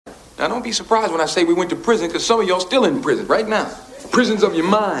Now, don't be surprised when I say we went to prison, because some of y'all still in prison right now. Prisons of your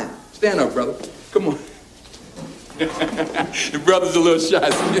mind. Stand up, brother. Come on. Your brother's a little shy.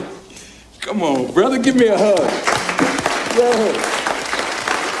 Come on, brother. Give me a hug. No.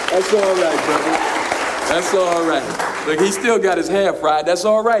 That's all right, brother. That's all right. Look, he still got his hair fried. That's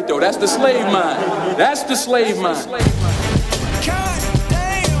all right, though. That's the slave mind. That's the slave mind. God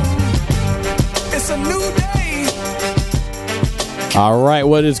damn. It's a new day. All right,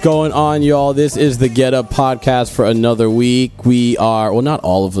 what is going on, y'all? This is the Get Up Podcast for another week. We are, well, not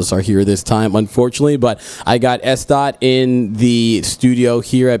all of us are here this time, unfortunately, but I got S. in the studio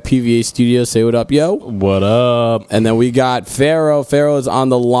here at PVA Studios. Say what up, yo. What up? And then we got Pharaoh. Pharaoh is on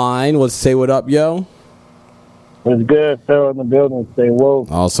the line. Let's say what up, yo. What's good? Pharaoh in the building. Stay woke.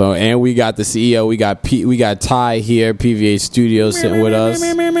 Also, and we got the CEO. We got Ty here, PVA Studios, sitting with us.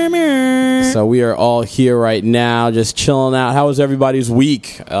 So we are all here right now, just chilling out. How was everybody's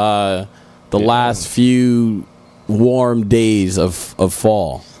week? The last few warm days of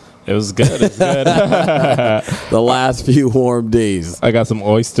fall. It was good. It was good. The last few warm days. I got some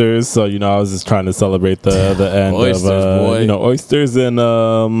oysters, so I was just trying to celebrate the end oysters, of boy. Oysters and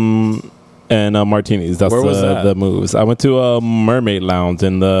martinis. That's Where was that? The moves. I went to a mermaid lounge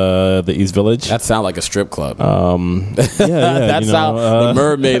in the East Village. That sound like a strip club. That the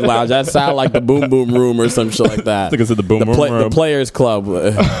mermaid lounge. That sound like the Boom Boom Room or some shit like that. I think it's at the Boom Boom Room. The Players Club.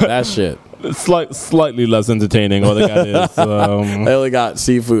 That shit. Slightly less entertaining. All they got is they only got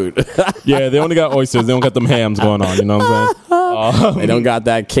seafood. Yeah, they only got oysters. They don't got them hams going on. You know what I'm saying? They don't got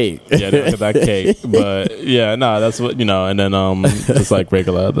that cake. Yeah, they don't got that cake. But yeah, that's what and then just like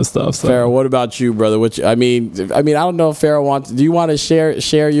regular other stuff. So. Pharaoh, what about you, brother? I mean, I don't know if Pharaoh wants. Do you want to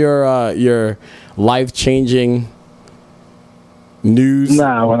share your life-changing news?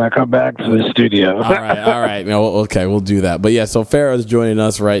 Nah, when I come back to the studio. All right. No, okay, we'll do that. But yeah, so Pharaoh's joining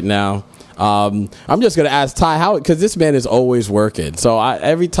us right now. I'm just going to ask Ty how, because this man is always working. So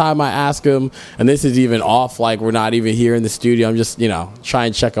every time I ask him, and this is even off, like we're not even here in the studio, I'm just, try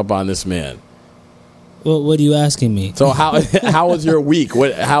and check up on this man. Well, what are you asking me? So how was your week?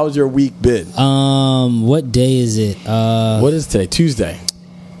 How has your week been? What day is it? What is today? Tuesday.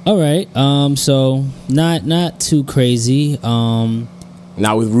 All right. So not too crazy.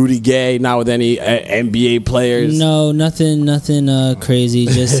 Not with Rudy Gay, not with any NBA players. No, nothing crazy.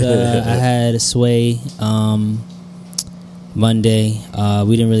 Just I had a sway Monday.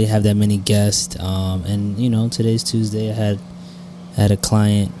 We didn't really have that many guests, and today's Tuesday. I had a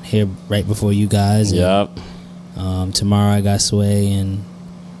client here right before you guys. Yep. And, tomorrow I got sway and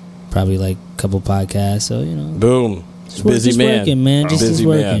probably like a couple podcasts. So boom. Busy man. Working, man.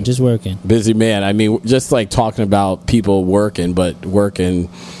 Just working. Busy man. I mean, just like talking about people working, but working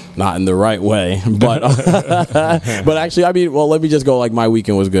not in the right way. But but actually, I mean, well, let me just go. Like my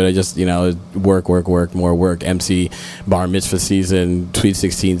weekend was good. I just work, more work. MC bar mitzvah season, Sweet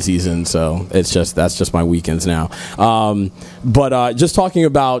 16 season. So that's just my weekends now. But just talking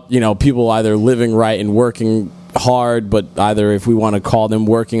about people either living right and working hard, but either if we want to call them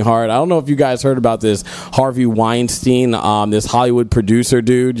working hard. I don't know if you guys heard about this Harvey Weinstein, this Hollywood producer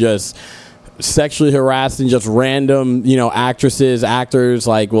dude, just sexually harassing just random, actresses, actors,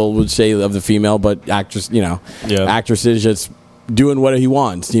 like, well, we'll say of the female, but actresses just doing what he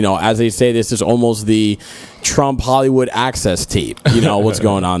wants. As they say, this is almost the Trump Hollywood access tape. What's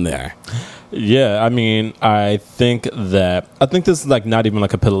going on there. Yeah, I mean, I think this is like not even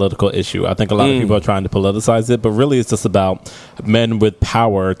like a political issue. I think a lot of people are trying to politicize it, but really it's just about men with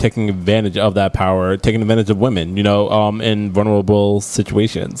power taking advantage of that power, taking advantage of women, in vulnerable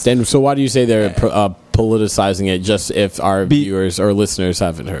situations. And so why do you say they're politicizing it, just if our viewers or listeners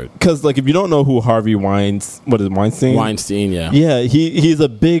haven't heard? Because if you don't know who Harvey Weinstein? Weinstein, yeah. Yeah, he's a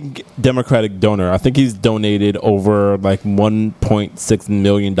big Democratic donor. I think he's donated over like $1.6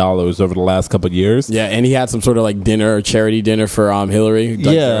 million over the last couple of years. Yeah, and he had some sort of like charity dinner for Hillary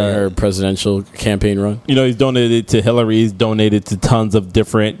during her presidential campaign run. He's donated to Hillary, he's donated to tons of the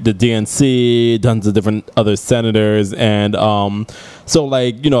DNC, tons of different other senators, and so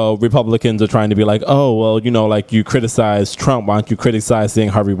Republicans are trying to be like, oh, well, you criticize Trump, why don't you criticize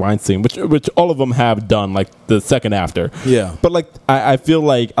Harvey Weinstein, which all of them have done, like the second after. Yeah. But I feel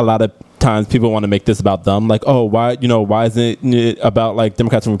like a lot of times people want to make this about them, like, oh, why isn't it about like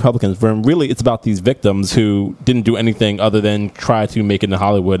Democrats and Republicans, when really it's about these victims who didn't do anything other than try to make it in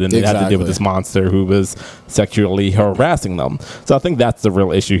Hollywood, and they had to deal with this monster who was sexually harassing them. So I think that's the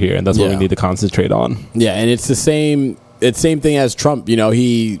real issue here, and that's what we need to concentrate on. Yeah, and it's the same it's same thing as Trump. You know,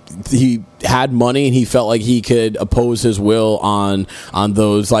 he had money and he felt like he could oppose his will on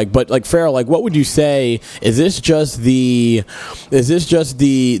those. Like, but like Farrell, like, what would you say? Is this just the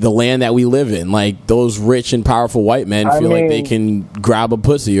land that we live in? Like, those rich and powerful white men feel like they can grab a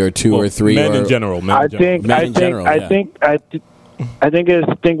pussy or two or three. Men in general. I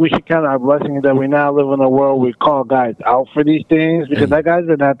think we should count our blessings that we now live in a world we call guys out for these things, because that guy's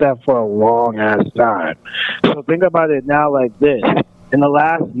been at that for a long ass time. So think about it now like this: in the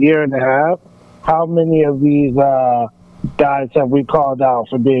last year and a half, how many of these guys have we called out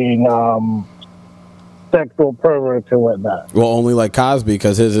for being sexual perverts and whatnot? Well, only like Cosby,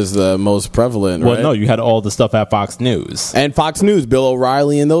 because his is the most prevalent. Well, right? no, you had all the stuff at Fox News and Fox News, Bill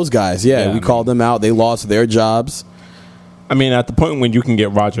O'Reilly and those guys. Yeah, we called them out. They lost their jobs. I mean, at the point when you can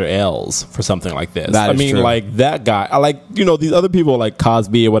get Roger Ailes for something like this. That I is mean, true. like, that guy, I like, you know, these other people like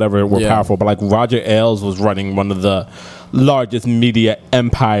Cosby or whatever were powerful, but like Roger Ailes was running one of the largest media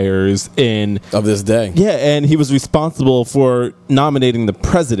empires of this day. Yeah, and he was responsible for nominating the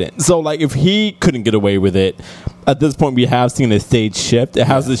president. So, like, if he couldn't get away with it, at this point we have seen a stage shift. It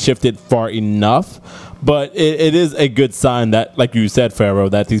hasn't shifted far enough. But it is a good sign that, like you said, Pharaoh,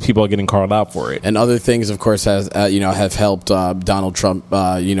 that these people are getting called out for it. And other things, of course, have helped Donald Trump,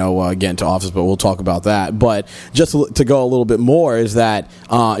 get into office. But we'll talk about that. But just to go a little bit more is that,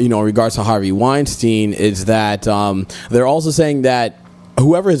 in regards to Harvey Weinstein, is that they're also saying that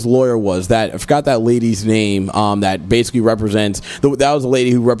whoever his lawyer was, that I forgot that lady's name, that basically represents that was a lady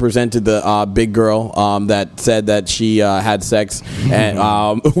who represented the big girl that said that she had sex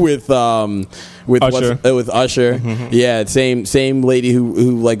and with Usher. With Usher. Mm-hmm. Yeah, same lady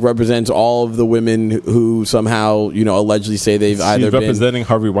who like represents all of the women who somehow allegedly say they've either been representing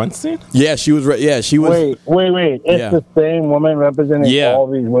Harvey Weinstein. Yeah, she was. She was. Wait! It's the same woman representing all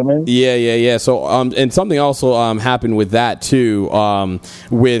these women. Yeah. So and something also happened with that too.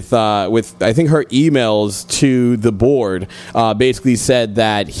 With I think her emails to the board basically said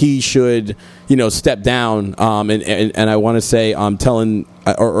that he should step down. And I want to say telling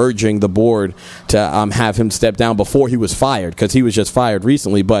or urging the board to have him step down before he was fired, because he was just fired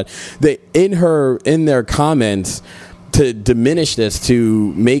recently. But in their comments, to diminish this,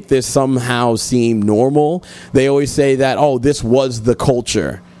 to make this somehow seem normal, they always say that, this was the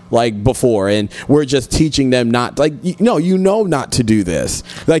culture like before, and we're just teaching them not, like, not to do this.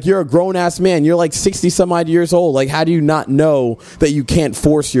 Like, you're a grown-ass man, you're like 60 some odd years old. Like, how do you not know that you can't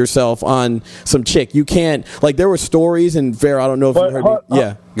force yourself on some chick? You can't, like, there were stories, and Fair, I don't know if you heard me.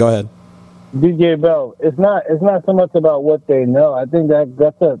 Yeah, go ahead. DJ Bell, it's not so much about what they know. I think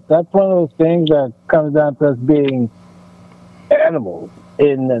that's one of those things that comes down to us being animals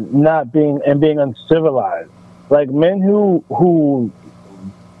in not being uncivilized. Like, men who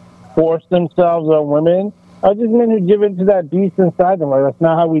force themselves on women are just men who give into that beast inside them. Like, that's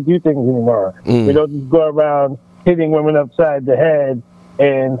not how we do things anymore. We don't just go around hitting women upside the head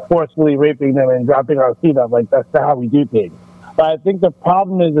and forcefully raping them and dropping our feet up. Like, that's not how we do things. But I think the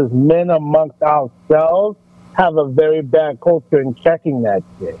problem is men amongst ourselves have a very bad culture in checking that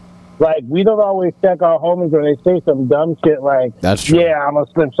shit. Like, we don't always check our homies when they say some dumb shit like, that's true. Yeah, I'm going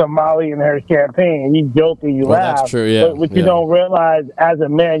to slip some Molly in her champagne. And you joke and you laugh. That's true, yeah. But what you don't realize, as a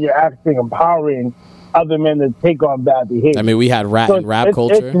man, you're actually empowering other men to take on bad behavior. I mean, we had rap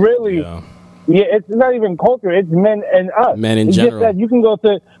culture. It's really... Yeah, it's not even culture. It's men and us. Men in general. Just that you can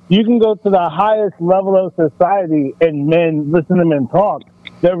go to the highest level of society and men listen to men talk.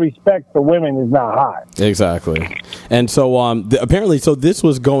 Their respect for women is not high. Exactly. And so apparently, this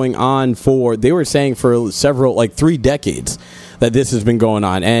was going on they were saying for several, like 3 decades, that this has been going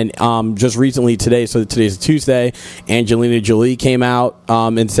on. And just recently today, so today's Tuesday, Angelina Jolie came out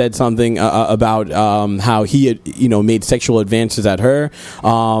and said something about how he had, made sexual advances at her.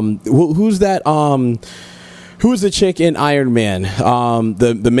 Who's that? Who is the chick in Iron Man?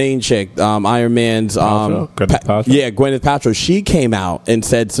 The main chick, Iron Man's. Gwyneth Paltrow? Yeah, Gwyneth Paltrow. She came out and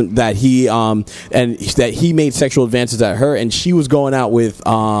said that he made sexual advances at her, and she was going out with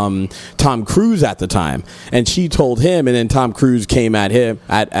Tom Cruise at the time, and she told him, and then Tom Cruise came at him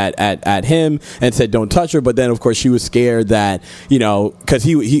and said, "Don't touch her." But then, of course, she was scared that because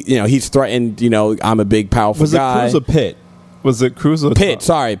he's threatened. I'm a big powerful guy. Was it Cruise or Pitt? Was it Cruise or Pitt?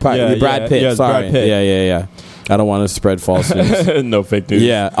 Sorry, Brad Pitt. Yeah, sorry, Brad Pitt. Yeah. I don't want to spread false news. No fake news.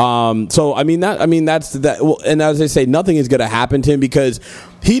 Yeah. So that's that. Well, and as I say, nothing is going to happen to him because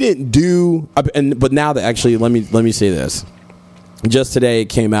he didn't do. But now that actually, let me say this. Just today, it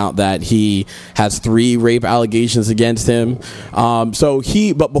came out that he has 3 rape allegations against him.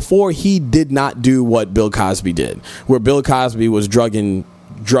 But before, he did not do what Bill Cosby did, where Bill Cosby was drugging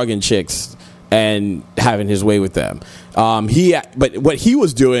chicks and having his way with them. But what he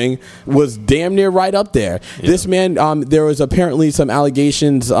was doing was damn near right up there. Yeah. This man, there was apparently some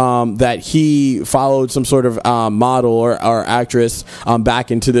allegations that he followed some sort of model or actress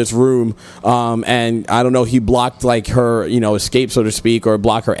back into this room, and I don't know, he blocked like her, escape, so to speak, or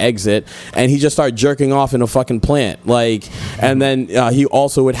block her exit, and he just started jerking off in a fucking plant, like, and then he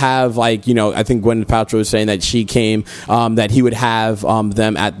also would have like, I think Gwyneth Paltrow was saying that she came, that he would have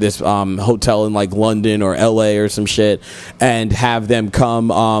them at this hotel in like London or LA or some shit, and have them come,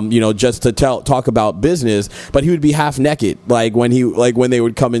 just to talk about business. But he would be half naked, like when they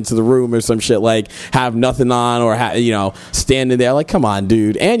would come into the room or some shit, like have nothing on or standing there. Like, come on,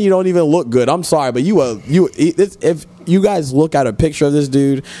 dude, and you don't even look good. I'm sorry, but if you guys look at a picture of this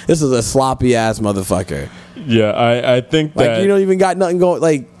dude, this is a sloppy ass motherfucker. Yeah, I think that, like, you don't even got nothing going.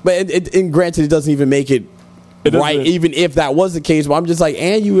 Like, but and granted, it doesn't even make it right, even if that was the case. But I'm just like,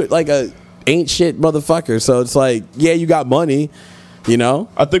 and you like a ain't shit motherfucker. So it's like, yeah, you got money,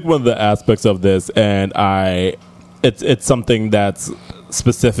 I think one of the aspects of this, and it's something that's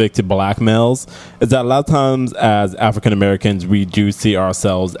specific to black males, is that a lot of times as African Americans we do see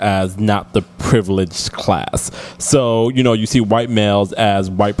ourselves as not the privileged class. So you see white males as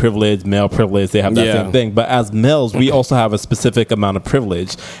white privilege, male privilege, they have that same thing, but as males we also have a specific amount of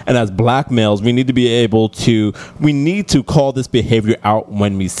privilege, and as black males we need to call this behavior out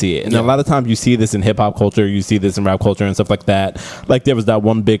when we see it. And a lot of times you see this in hip-hop culture, you see this in rap culture and stuff like that. Like there was that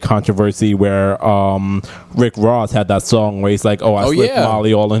one big controversy where Rick Ross had that song where he's like, I slipped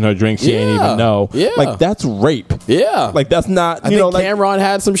Molly all in her drink, she ain't even know. Like that's rape. Like that's not, I think Cameron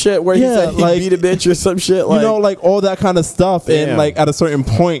had some shit where he said he beat a bitch or some shit, like, like all that kind of stuff. And like at a certain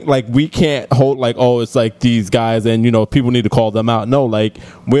point, like we can't hold like, it's like these guys and people need to call them out. No, like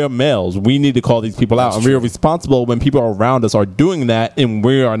we're males, we need to call these people out, and we're responsible when people around us are doing that and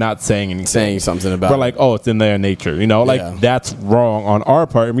we are not saying anything, saying something about we're like, it's in their nature, that's wrong on our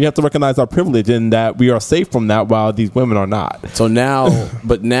part, and we have to recognize our privilege in that we are safe from that while these women are not. So now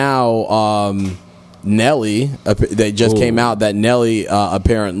Nelly, they just came out that Nelly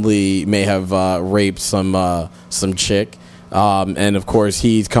apparently may have raped some chick, and of course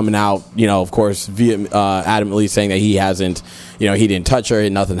he's coming out, of course adamantly saying that he hasn't, he didn't touch her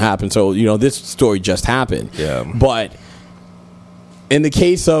and nothing happened. So this story just happened. But in the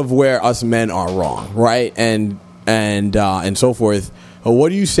case of where us men are wrong, right, and so forth, what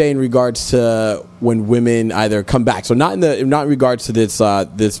do you say in regards to when women either come back? So not in regards to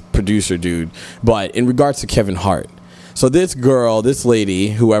this producer dude, but in regards to Kevin Hart. So this lady,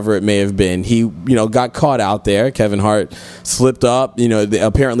 whoever it may have been, he got caught out there. Kevin Hart slipped up. They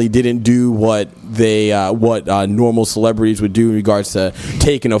apparently didn't do what normal celebrities would do in regards to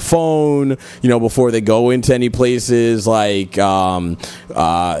taking a phone, before they go into any places, like signing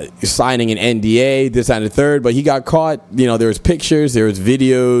an NDA, this and the third. But he got caught. There was pictures, there was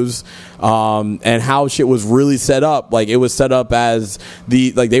videos, and how shit was really set up. Like it was set up as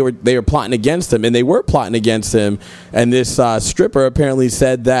they were plotting against him, and they were plotting against him. And this stripper apparently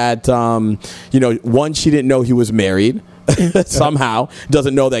said that one, she didn't know he was married. Somehow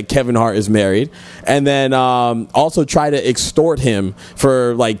doesn't know that Kevin Hart is married, and then also try to extort him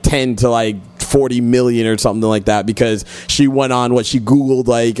for like 10 to like 40 million or something like that, because she went on she Googled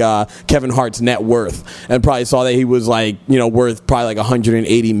like Kevin Hart's net worth and probably saw that he was like worth probably like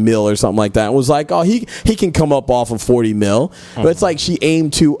 180 mil or something like that, and was like, he can come up off of 40 mil. But it's like she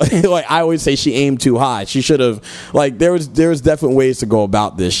aimed too like I always say, she aimed too high. She should have, like, there was different ways to go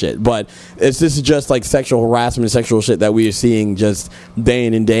about this shit, but this is just like sexual harassment, sexual shit that we are seeing just day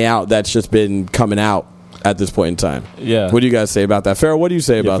in and day out, that's just been coming out at this point in time. What do you guys say about that? Farrell, what do you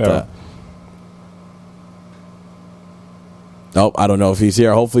say about that? Oh, I don't know if he's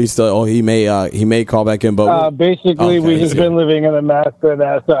here. Hopefully he's still. He may call back in. But basically, we've just been living in a master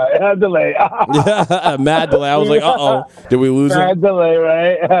delay. Mad delay. I was like, did we lose mad him? Delay,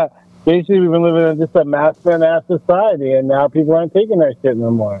 right? Basically, we've been living in just a master and ass society, and now people aren't taking that shit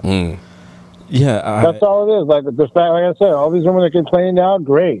no more. That's all it is. Like I said, all these women are complaining now.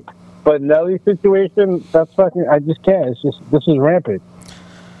 Great, but Nelly's situation, that's fucking. I just can't. It's just, this is rampant.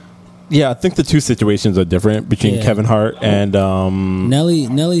 Yeah, I think the two situations are different between Kevin Hart and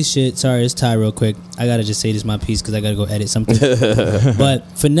Nelly's shit. Sorry, it's Ty real quick. I gotta just say this my piece because I gotta go edit something. But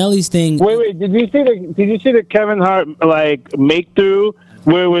for Nelly's thing, wait, did you see the Kevin Hart like make through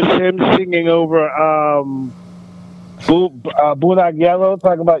where it was him singing over Boondock Yellow,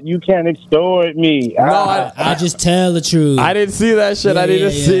 talking about "You Can't Extort Me"? No, I just tell the truth. I didn't see that shit. I need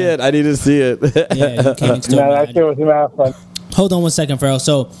to see it. I need to see it. You can't extort me. That shit was mad fun. Hold on one second, Farrell.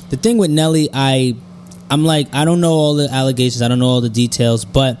 So the thing with Nelly, I'm like, I don't know all the allegations, I don't know all the details,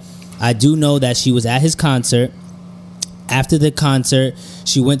 but I do know that she was at his concert after the concert,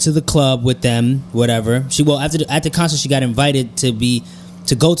 she went to the club with them. Whatever. At the concert, she got invited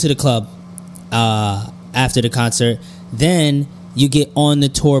to go to the club after the concert. Then you get on the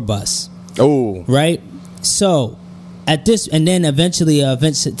tour bus. Oh, Right? So, at this, and then eventually,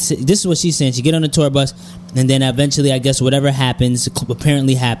 this is what she's saying. She get on the tour bus, and then eventually, I guess whatever happens,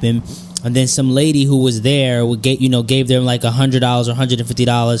 apparently happened, and then some lady who was there gave them like $100 or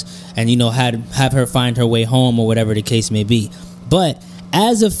 $150, and have her find her way home or whatever the case may be. But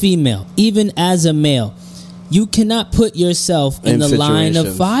as a female, even as a male, you cannot put yourself in the line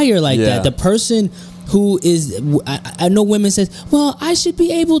of fire like that. The person who is, I know women says, well, I should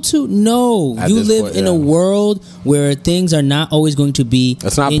be able to. No, you live in a world where things are not always going to be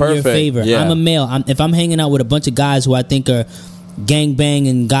in your favor. Yeah. I'm a male. If I'm hanging out with a bunch of guys who I think are gangbang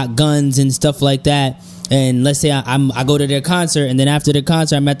and got guns and stuff like that, and let's say I go to their concert, and then after the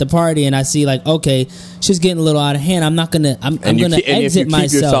concert I'm at the party and I see like, okay, she's getting a little out of hand. I'm gonna exit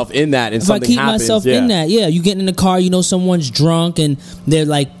myself. Keep yourself in that, and if I keep myself in that, you get in the car, someone's drunk and they're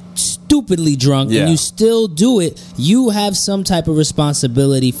like stupidly drunk, and you still do it. You have some type of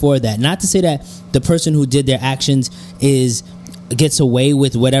responsibility for that. Not to say that the person who did their actions gets away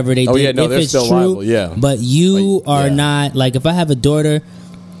with whatever they did. If they're it's still true, liable, but you are not. Like, if I have a daughter,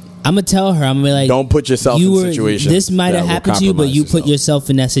 I'm gonna tell her, I'm gonna be like, don't put yourself in situations. This might have happened to you, but you put yourself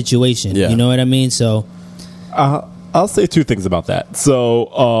in that situation. You know what I mean? So I'll say two things about that.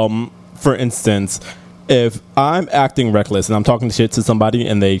 So, for instance, if I'm acting reckless and I'm talking shit to somebody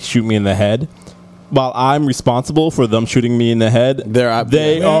and they shoot me in the head, while I'm responsible for them shooting me in the head,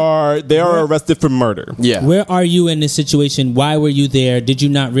 they are arrested for murder. Yeah. Where are you in this situation? Why were you there? Did you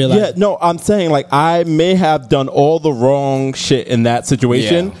not realize? Yeah, no, I'm saying, like, I may have done all the wrong shit in that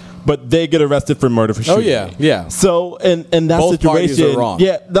situation, but they get arrested for murder for shooting. Oh, yeah. So, in that both situation, parties are wrong.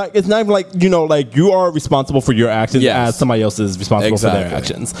 Yeah, like, it's not even like, like, you are responsible for your actions as somebody else is responsible for their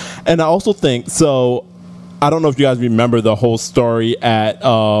actions. And I also think, so, I don't know if you guys remember the whole story at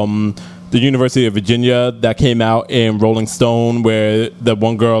the University of Virginia that came out in Rolling Stone, where the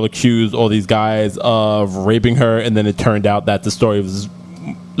one girl accused all these guys of raping her, and then it turned out that the story was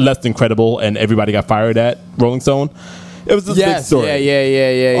less than credible, and everybody got fired at Rolling Stone. It was this big story.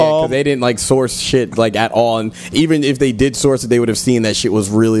 Yeah. Because they didn't like source shit like at all, and even if they did source it, they would have seen that shit was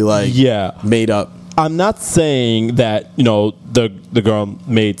really like made up. I'm not saying that the girl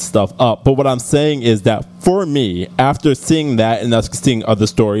made stuff up, but what I'm saying is that for me, after seeing that and us seeing other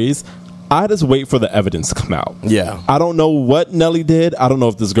stories, I just wait for the evidence to come out. Yeah. I don't know what Nelly did. I don't know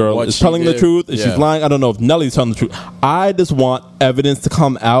if this girl is telling the truth, if she's lying. I don't know if Nelly's telling the truth. I just want evidence to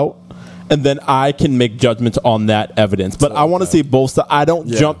come out, and then I can make judgments on that evidence. But I want to see both sides. I don't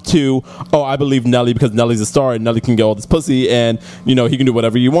jump to, I believe Nelly because Nelly's a star and Nelly can get all this pussy and, he can do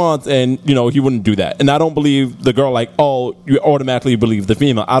whatever he wants, and, he wouldn't do that. And I don't believe the girl like, you automatically believe the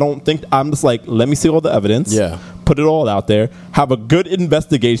female. I don't think, I'm just like, let me see all the evidence. Yeah. Put it all out there. Have a good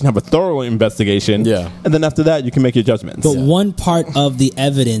investigation. Have a thorough investigation. Yeah. And then after that, you can make your judgments. But one part of the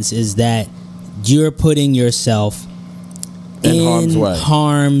evidence is that you're putting yourself in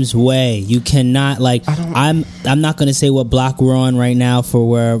harm's way. You cannot, like, I'm not going to say what block we're on right now for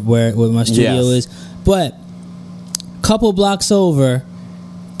where my studio is, but couple blocks over,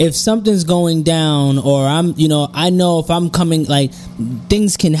 if something's going down, or I know if I'm coming, like,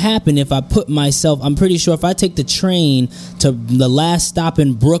 things can happen if I put myself, I'm pretty sure if I take the train to the last stop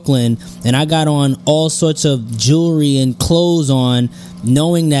in Brooklyn and I got on all sorts of jewelry and clothes on,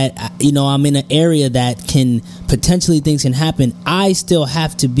 knowing that, I'm in an area that can potentially, things can happen, I still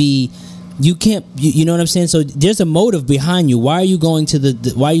have to be, you can't, you know what I'm saying? So there's a motive behind you. Why are you going to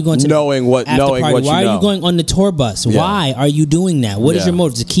why are you going to knowing what why are you going on the tour bus? Why are you doing that? What is your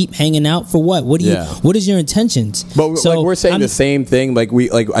motive? To keep hanging out for what? What is your intentions? But so like, we're saying the same thing. Like we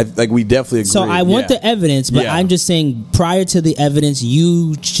definitely agree. So I want the evidence, but I'm just saying, prior to the evidence,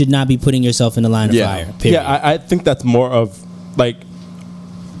 you should not be putting yourself in the line of fire. Period. Yeah, I think that's more of like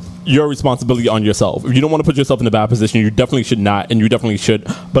your responsibility on yourself. If you don't want to put yourself in a bad position, you definitely should not, and you definitely should.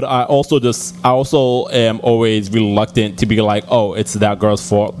 But I also am always reluctant to be like, it's that girl's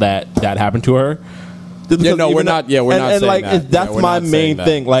fault that happened to her. We're not saying like, that. That's my main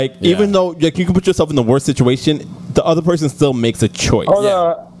thing. Like, even though like, you can put yourself in the worst situation, the other person still makes a choice. Go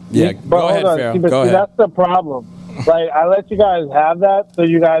ahead, Pharaoh. Go ahead. That's the problem. Like, I let you guys have that so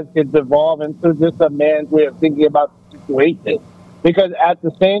you guys can devolve into just a man's way of thinking about the situation. Because at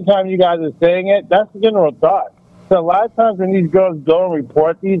the same time you guys are saying it, that's the general thought. So a lot of times when these girls go and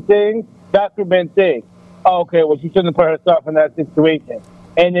report these things, that's what men think. Oh, okay, well, she shouldn't have put herself in that situation.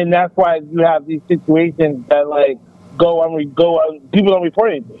 And then that's why you have these situations that, like, go on, people don't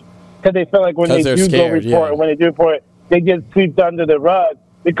report anything. Because they feel like when they do go report, when they do report, they get swept under the rug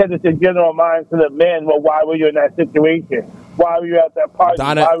because it's a general mind to the men. Well, why were you in that situation? Why were you at that party?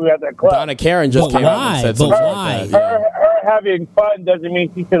 Why were you at that club? Donna Karen just came out and said something like that. Her having fun doesn't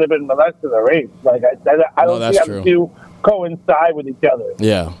mean she should have been molested or raped. Like I don't see how the two coincide with each other.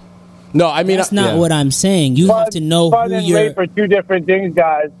 Yeah. No, I mean that's not what I'm saying. You have to know fun who and you're. rape are two different things,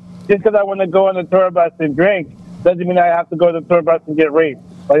 guys. Just because I want to go on the tour bus and drink doesn't mean I have to go to the tour bus and get raped.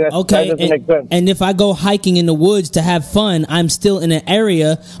 Like that doesn't make sense. And if I go hiking in the woods to have fun, I'm still in an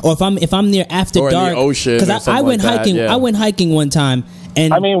area, or if I'm near after or dark, in the ocean, because I went hiking. Yeah. I went hiking one time,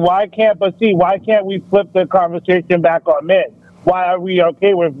 and I mean, why can't we flip the conversation back on men? Why are we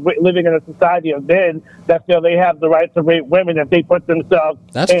okay with living in a society of men that feel they have the right to rape women if they put themselves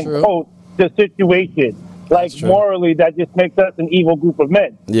in quote the situation? Like morally, that just makes us an evil group of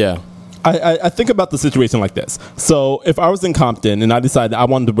men. Yeah. I think about the situation like this. So if I was in Compton and I decided I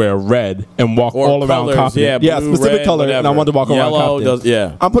wanted to wear red and walk all around Compton, blue, red, specific color, whatever. and I wanted to walk around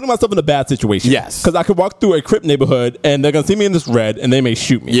Compton, I'm putting myself in a bad situation. Yes, because I could walk through a Crip neighborhood and they're gonna see me in this red and they may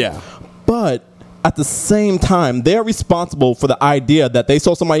shoot me. Yeah, but at the same time, they're responsible for the idea that they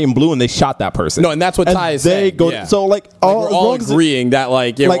saw somebody in blue and they shot that person. No, and that's what Ty is saying. So we're all agreeing that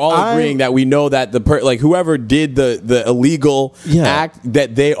we're all agreeing that we know that whoever did the illegal act,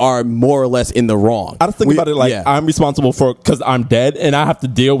 that they are more or less in the wrong. I just think about it I'm responsible for because I'm dead and I have to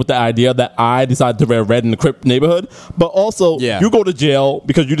deal with the idea that I decided to wear red in the Crip neighborhood. But also, you go to jail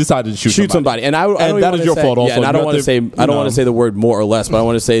because you decided to shoot somebody. And that is your fault. Also, and I don't want to say to say the word more or less, but I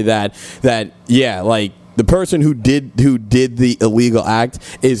want to say that like the person who did the illegal act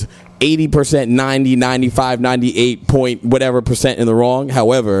is 80%, 90, 95, 98 point whatever percent in the wrong.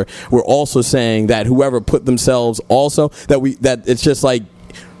 However, we're also saying that whoever put themselves also that it's just like,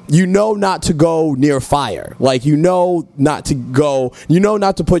 not to go near fire. Like, not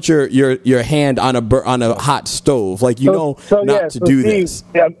to put your hand on a hot stove. Like, not to do this.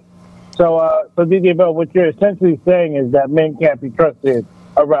 Yeah. So DJ Bell, what you're essentially saying is that men can't be trusted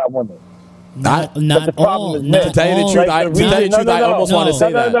around women. Not all. To tell you the truth, I almost want to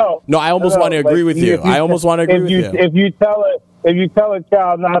say that. No, I almost want to agree with you. I almost want to agree with you. If you tell a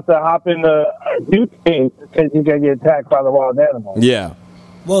child not to hop in the suitcase because you're gonna get attacked by the wild animal. Yeah.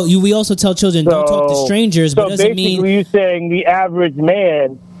 Well, we also tell children don't talk to strangers, but doesn't mean. So basically, you're saying the average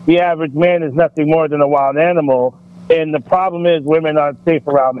man is nothing more than a wild animal. And the problem is women aren't safe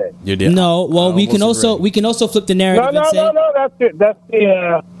around men. No, well, we can also flip the narrative and say. No, that's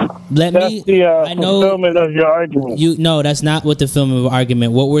the fulfillment of your argument. No, that's not what the fulfillment of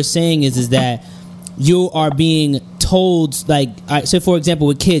argument. What we're saying is that you are being told, like, so for example,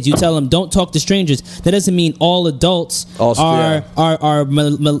 with kids, you tell them don't talk to strangers. That doesn't mean all adults are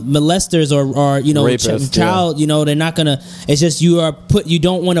molesters or rapists, child. They're not gonna. It's just you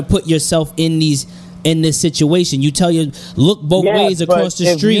don't want to put yourself in this situation. You tell you look both ways across the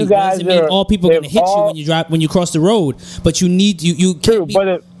street. Doesn't mean all people are going to hit you when you cross the road. But you need you true.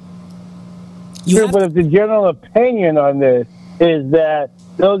 Can't but if the general opinion on this is that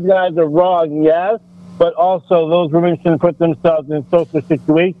those guys are wrong, yes, but also those women shouldn't put themselves in social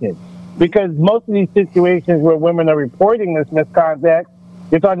situations, because most of these situations where women are reporting this misconduct,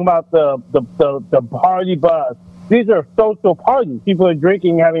 you're talking about the party bus. These are social parties. People are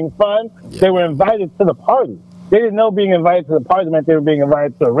drinking, having fun. Yeah. They were invited to the party. They didn't know being invited to the party meant they were being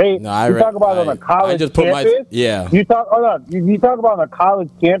invited to a rape. No, you talk about on a college campus. You talk about on a college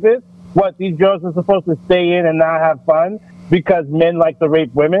campus. What, these girls are supposed to stay in and not have fun because men like to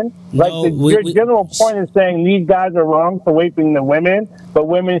rape women? Your general point is saying these guys are wrong for raping the women, but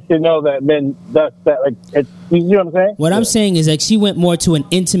women should know that men you know what I'm saying? What I'm saying is she went more to an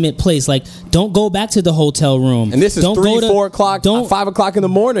intimate place. Like, don't go back to the hotel room. And this is 3, 4 o'clock, 5 o'clock in the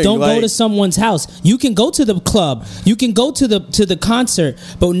morning. Don't go to someone's house. You can go to the club. You can go to the concert.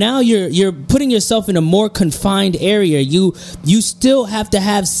 But now you're putting yourself in a more confined area. You still have to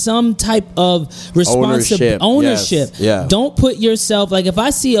have some type of ownership. Yes. Yeah. Don't put yourself, like, if I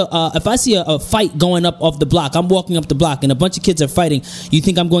see a fight going up off the block, I'm walking up the block and a bunch of kids are fighting. You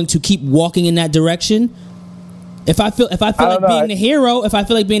think I'm going to keep walking in that direction? If I feel like being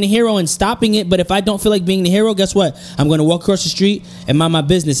the hero and stopping it, but if I don't feel like being the hero, guess what? I'm going to walk across the street and mind my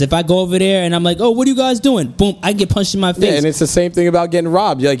business. If I go over there and I'm like, oh, what are you guys doing? Boom, I get punched in my face. Yeah, and it's the same thing about getting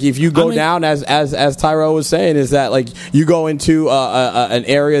robbed. Like, if you go down, as Tyrell was saying, is that, like, you go into an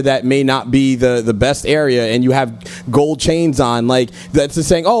area that may not be the best area and you have gold chains on, like, that's just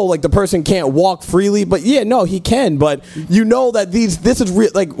saying, oh, like, the person can't walk freely, but yeah, no, he can, but you know that this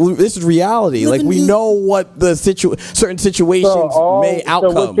is reality. Like, we know what the certain situations may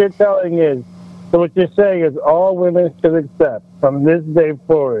outcome. So what you're saying is all women should accept from this day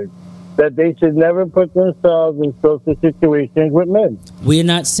forward that they should never put themselves in social situations with men. We're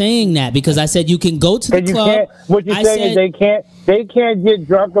not saying that because I said you can go to the And you club. can't. What you're saying is they can't get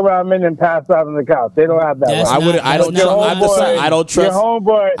drunk around men and pass out on the couch. They don't have that That's right. I don't trust. Your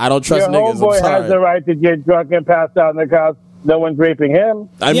homeboy, I don't trust your niggas. I'm homeboy sorry. has the right to get drunk and pass out on the couch. No one's raping him.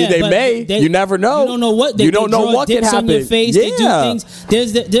 I mean, they but may. You never know. You don't know what. You don't know what could happen. On your face. Yeah. They do things.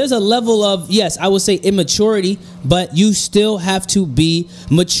 There's a level of, yes, I would say immaturity, but you still have to be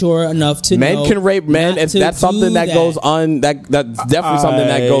mature enough to know. Men can rape men. If that's something that goes on, that's definitely something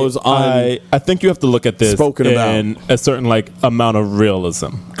that goes on. I think you have to look at this Spoken in a certain like amount of realism,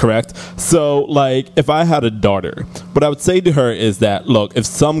 correct? So, like, if I had a daughter, what I would say to her is that, look, if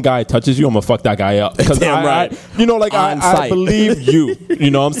some guy touches you, I'm gonna fuck that guy up. Because Damn right. I believe you.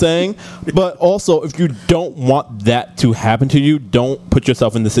 You know what I'm saying? But also, if you don't want that to happen to you, don't put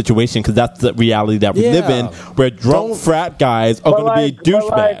yourself in the situation, because that's the reality that we live in, where drunk frat guys are going to be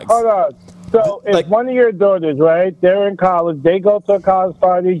douchebags. Hold on. So if one of your daughters, right, they're in college, they go to a college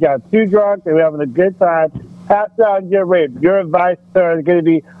party, got too drunk, they were having a good time, pass out and get raped. Your advice to her is going to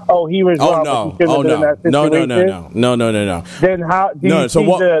be, oh, he was wrong. No. He shouldn't have been in that situation. No. Then how do you see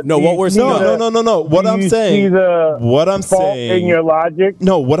what we're saying? No. What I'm saying, what I'm saying in your logic.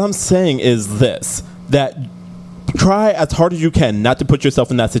 No, what I'm saying is this: that try as hard as you can not to put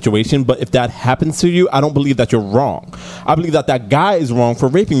yourself in that situation, but if that happens to you, I don't believe that you're wrong. I believe that that guy is wrong for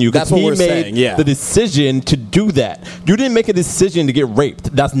raping you. That's what we're made saying, yeah. the decision to do that. You didn't make a decision to get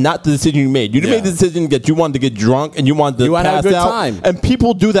raped. That's not the decision you made. You didn't make the decision that you wanted to get drunk and you wanted to pass have a good out. time. And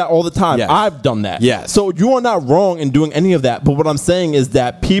people do that all the time. Yes. I've done that. Yes. So you are not wrong in doing any of that. But what I'm saying is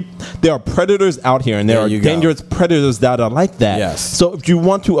that there are predators out here, and there are dangerous predators that are like that. Yes. So if you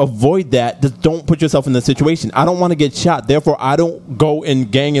want to avoid that, just don't put yourself in the situation. I don't want to get shot. Therefore, I don't go in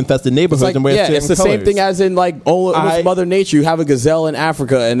gang-infested neighborhoods and wear it's the same thing as in like almost Mother Nature. You have a gazelle in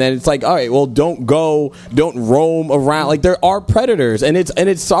Africa, and then it's like, all right, well, don't roam around. Like, there are predators, and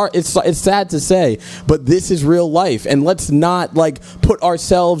it's sad to say, but this is real life, and let's not like put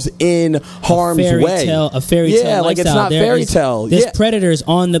ourselves in harm's way. A fairy tale. Yeah, like it's not fairy tale. There's predators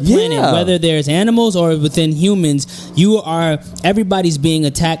on the planet, Yeah. whether there's animals or within humans. Everybody's being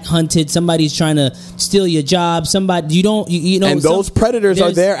attacked, hunted. Somebody's trying to steal your job. And those predators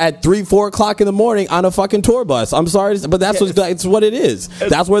are there at 3-4 o'clock in the morning on a fucking tour bus. I'm sorry, but that's what it is.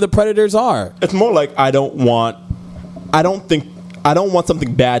 That's where the predators are. It's more like I don't want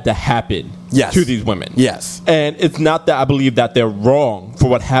something bad to happen to these women. Yes. And it's not that I believe that they're wrong for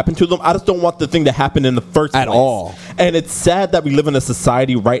what happened to them. I just don't want the thing to happen in the first place. At all. And it's sad that we live in a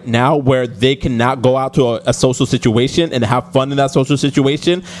society right now where they cannot go out to a social situation and have fun in that social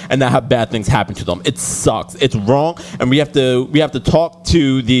situation and not have bad things happen to them. It sucks. It's wrong. And we have to talk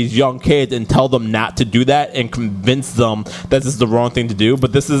to these young kids and tell them not to do that and convince them that this is the wrong thing to do.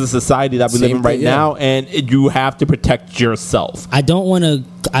 But this is a society that we live in right now, and you have to protect yourself. I want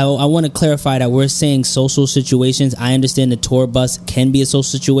to clarify that we're saying social situations. I understand the tour bus can be a social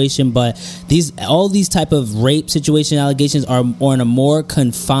situation, but all these type of rape situation allegations are in a more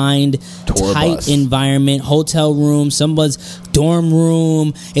confined, tight environment, hotel room, somebody's dorm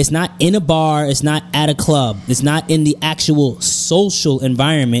room. It's not in a bar. It's not at a club. It's not in the actual social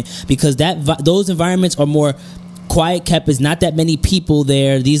environment, because those environments are more quiet kept. Is not that many people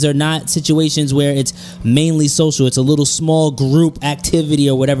there. These are not situations where it's mainly social. It's a little small group activity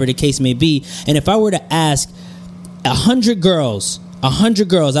or whatever the case may be. And if I were to ask 100 girls,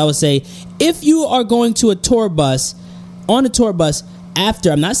 I would say, if you are going to a tour bus,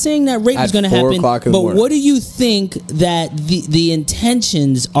 after, I'm not saying that rape is going to happen, but what do you think that the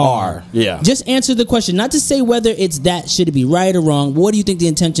intentions are? Yeah. Just answer the question. Not to say whether it's that, should it be right or wrong. What do you think the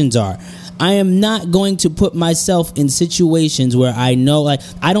intentions are? I am not going to put myself in situations where I know, like,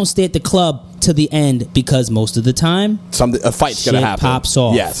 I don't stay at the club to the end, because most of the time a fight's going to happen. Pops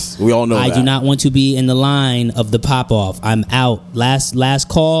off. Yes, we all know that. I do not want to be in the line of the pop off. I'm out. Last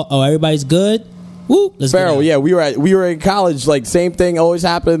call. Oh, everybody's good. Woo, let's Sparrow, go. yeah, we were in college. Like, same thing always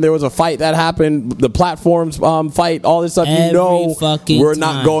happened. There was a fight that happened. The platforms fight, all this stuff. We're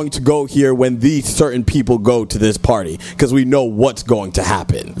not going to go here when these certain people go to this party, because we know what's going to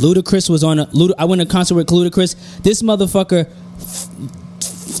happen. Ludacris was on I went to a concert with Ludacris. This motherfucker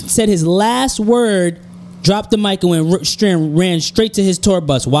said his last word, dropped the mic, and ran straight to his tour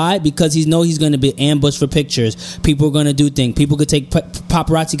bus. Why? Because he's going to be ambushed for pictures. People are going to do things. People could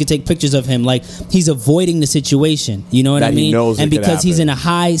paparazzi could take pictures of him. Like, he's avoiding the situation. You know what I mean? He knows, and because he's in a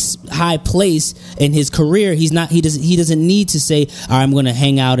high place in his career, he doesn't need to say, all right, I'm going to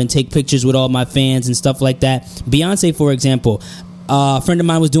hang out and take pictures with all my fans and stuff like that. Beyonce, for example, A friend of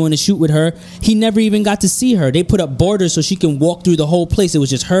mine was doing a shoot with her. He never even got to see her. They put up borders so she can walk through the whole place. It was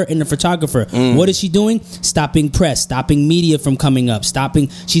just her and the photographer. What is she doing? Stopping press, stopping media from coming up,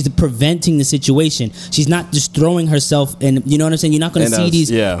 she's preventing the situation. She's not just throwing herself in, you know what I'm saying? You're not going to see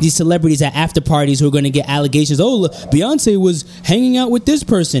these celebrities at after parties who are going to get allegations. Oh, Beyonce was hanging out with this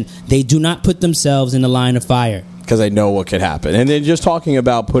person. They do not put themselves in the line of fire. Because they know what could happen. And then just talking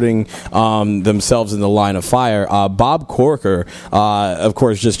about putting themselves in the line of fire, Bob Corker, of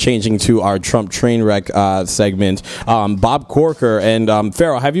course, just changing to our Trump train wreck segment. Bob Corker and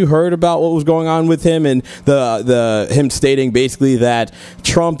Pharaoh, have you heard about what was going on with him and him stating basically that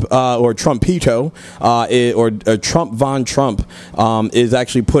Trump or Trumpito or Trump Von Trump is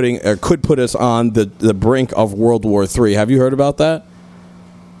actually could put us on the brink of World War III? Have you heard about that?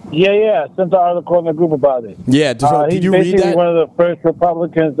 Yeah. Sent an article in the group about it. Yeah, did you read that? He's basically one of the first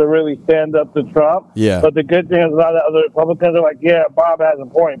Republicans to really stand up to Trump. Yeah. But the good thing is a lot of other Republicans are like, yeah, Bob has a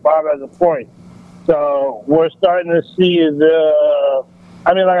point. So we're starting to see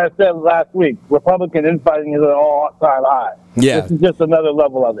like I said last week, Republican infighting is at an all-time high. Yeah. This is just another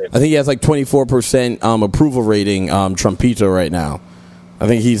level of it. I think he has like 24% approval rating, Trumpito, right now. I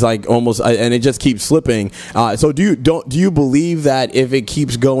think he's like almost, and it just keeps slipping. So do you believe that if it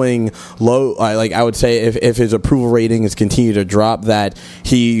keeps going low, like I would say, if his approval rating is continue to drop, that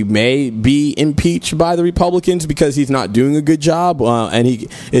he may be impeached by the Republicans because he's not doing a good job, and he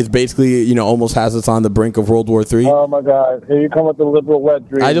is basically, almost has us on the brink of World War III? Oh my God! Here you come with the liberal wet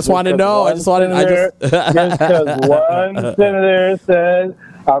dream. I just want to know. Just because one senator said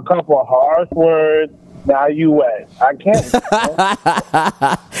a couple of harsh words. Now you wet. I can't.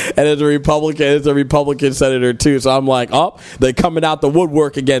 And it's a Republican senator too. So I'm like, they're coming out the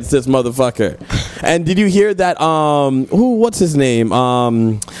woodwork against this motherfucker. And did you hear that? What's his name?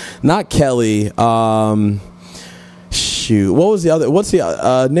 Not Kelly. Shoot, what was the other? What's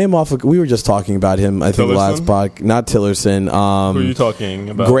the name off of? We were just talking about him. I think Tillerson? last podcast. Not Tillerson. Who are you talking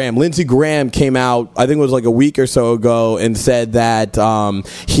about? Graham. Lindsey Graham came out, I think it was like a week or so ago, and said that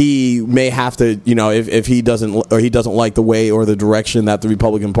he may have to, if he doesn't like the way or the direction that the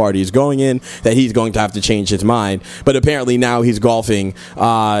Republican Party is going in, that he's going to have to change his mind. But apparently now he's golfing.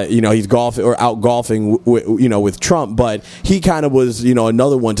 He's golfing or out golfing, with Trump. But he kind of was,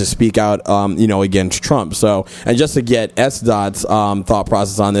 another one to speak out, against Trump. So, and just to get S-Dot's thought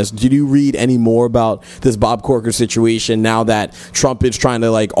process on this, did you read any more about this Bob Corker situation now that Trump is trying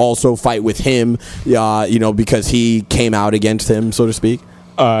to also fight with him, because he came out against him, so to speak?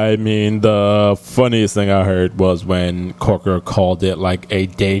 I mean, the funniest thing I heard was when Corker called it like a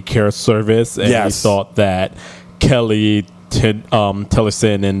daycare service, and he thought that Kelly,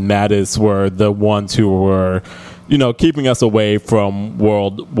 Tillerson, and Mattis were the ones who were keeping us away from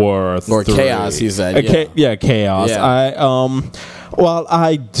World War III. Or chaos, he said. Chaos. Yeah.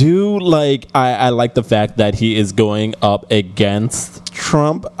 I do like. I like the fact that he is going up against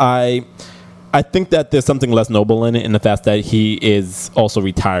Trump. I think that there's something less noble in it, in the fact that he is also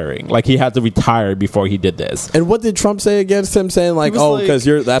retiring. Like, he had to retire before he did this. And what did Trump say against him? Saying because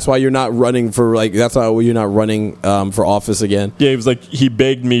that's why you're not running for for office again. Yeah, he was like, he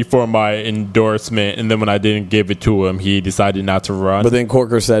begged me for my endorsement, and then when I didn't give it to him, he decided not to run. But then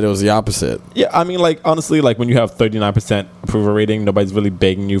Corker said it was the opposite. Yeah, I mean, honestly, when you have 39% approval rating, nobody's really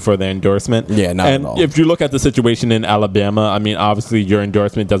begging you for their endorsement. Yeah, not at all. And if you look at the situation in Alabama, I mean, obviously your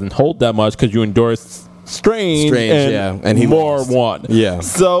endorsement doesn't hold that much because you endorsed Strange, and he lost. won. Yeah.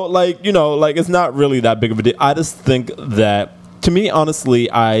 So, it's not really that big of a deal. I just think that, to me, honestly,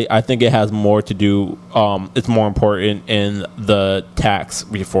 I think it has more to do, it's more important in the tax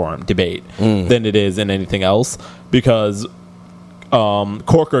reform debate than it is in anything else, because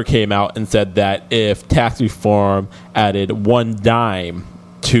Corker came out and said that if tax reform added one dime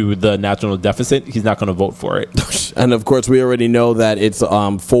to the national deficit, he's not going to vote for it. And of course, we already know that it's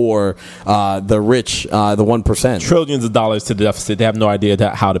for the rich, the 1%. Trillions of dollars to the deficit. They have no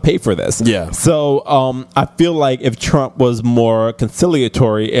idea how to pay for this. Yeah. So I feel like if Trump was more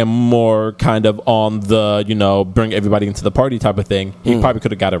conciliatory and more kind of on the, bring everybody into the party type of thing, he probably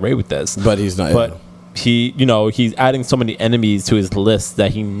could have got away with this. But he's not. But he's adding so many enemies to his list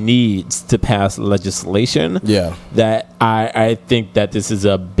that he needs to pass legislation. Yeah. That I think that this is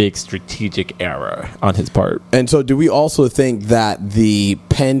a big strategic error on his part. And so do we also think that the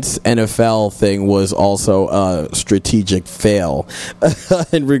Pence NFL thing was also a strategic fail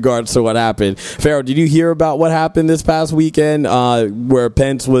in regards to what happened? Pharaoh, did you hear about what happened this past weekend where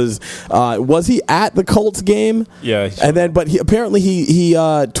Pence was he at the Colts game? Yeah. And then, but he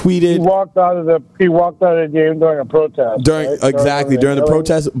tweeted. He walked out of the game during a protest. During the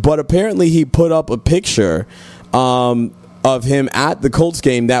protest. But apparently he put up a picture of him at the Colts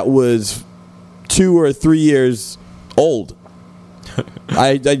game that was 2 or 3 years old.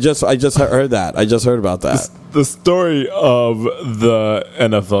 I just heard that. I just heard about that. The story of the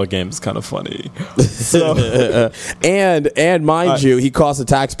NFL game is kind of funny. So, and mind you, he cost the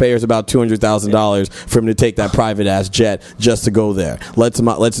taxpayers about $200,000 for him to take that private ass jet just to go there. Let's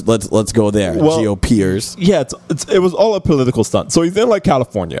go there, well, GOPers. Yeah, it was all a political stunt. So he's in like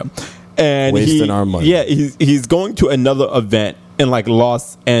California, and wasting our money. Yeah, he's going to another event in like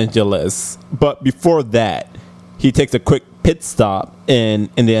Los Angeles, but before that, he takes a quick pit stop in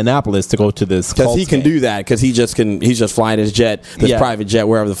Indianapolis to go to this because he can game. do that because he's just flying his jet, private jet,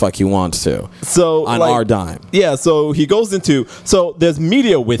 wherever the fuck he wants to. So on our dime. Yeah. So he goes into. So there's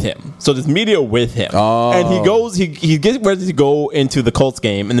media with him. Oh. And he goes. He gets ready to go into the Colts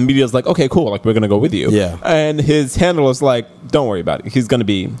game, and the media's like, okay, cool, like we're gonna go with you. Yeah. And his handler's like, don't worry about it. He's gonna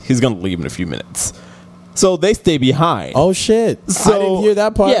leave in a few minutes. So they stay behind. Oh shit! So, I didn't hear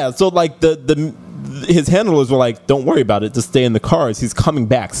that part. Yeah. So like his handlers were like, don't worry about it, just stay in the cars, he's coming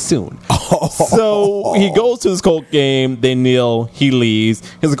back soon. So he goes to this Colt game, they kneel, he leaves,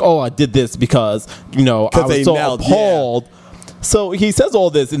 he's like, oh, I did this because I was so appalled. So he says all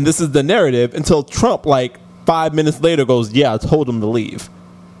this, and this is the narrative until Trump like 5 minutes later goes, yeah, I told him to leave.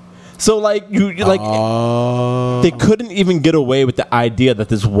 So like they couldn't even get away with the idea that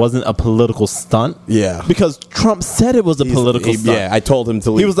this wasn't a political stunt. Yeah, because Trump said it was a political stunt. Yeah, I told him to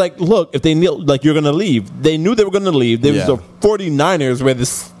leave. He was like, "Look, if they kneel, like you're gonna leave." They knew they were gonna leave. There was the 49ers where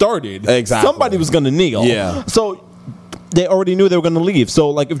this started. Exactly, somebody was gonna kneel. Yeah, so they already knew they were gonna leave. So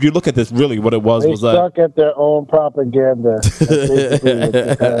like, if you look at this, really, what it was they was stuck at their own propaganda. That's basically what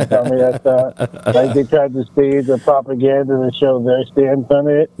you're trying to tell me. Like they tried to stage the propaganda to show their stance on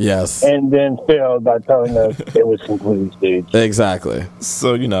it. Yes, and then failed by telling us it was completely staged. Exactly.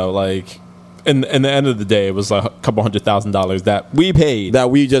 So like. In the end of the day, it was like a couple $100,000 that we paid. That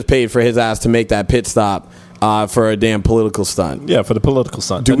we just paid for his ass to make that pit stop for a damn political stunt. Yeah, for the political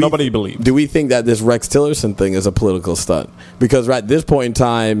stunt. Nobody believed. Do we think that this Rex Tillerson thing is a political stunt? Because right at this point in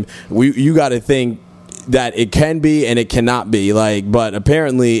time, you got to think that it can be and it cannot be. But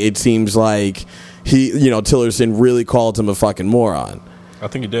apparently it seems like Tillerson really called him a fucking moron. I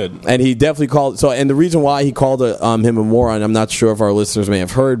think he did. And he definitely called. So, and the reason why he called him a moron, I'm not sure if our listeners may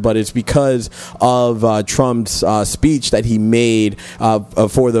have heard, but it's because of Trump's speech that he made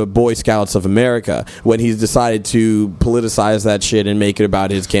for the Boy Scouts of America when he's decided to politicize that shit and make it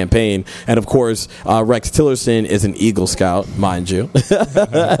about his campaign. And of course, Rex Tillerson is an Eagle Scout, mind you.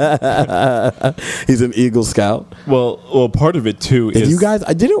 He's an Eagle Scout. Well, part of it too is you guys.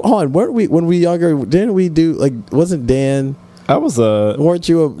 I didn't. Hold on. Weren't we when we younger? Didn't we do wasn't Dan? I was weren't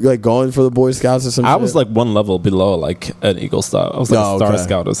you going for the Boy Scouts or something? I was like one level below like an Eagle Scout. I was like a Star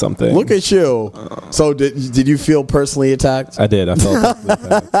Scout or something. Look at you. So did you feel personally attacked? I did. I felt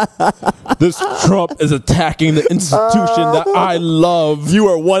personally attacked. This Trump is attacking the institution that I love. You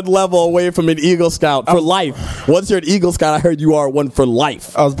are one level away from an Eagle Scout for life. Once you're an Eagle Scout, I heard you are one for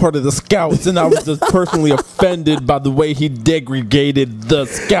life. I was part of the Scouts, and I was just personally offended by the way he degraded the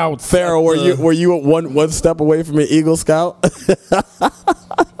Scouts. Pharaoh, were you one step away from an Eagle Scout?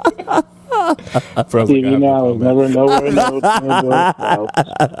 Stevie now was never nowhere in those I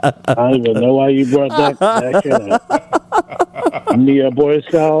don't even know why you brought that shit up. Me a Boy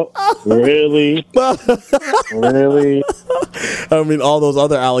Scout? Really? Really? I mean, all those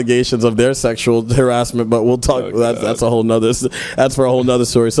other allegations of their sexual harassment, but we'll talk. That's a whole nother. That's for a whole nother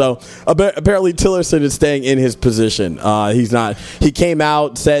story. So apparently, Tillerson is staying in his position. He's not. He came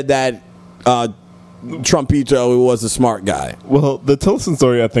out, said that Trumpito was a smart guy. Well, the Tillerson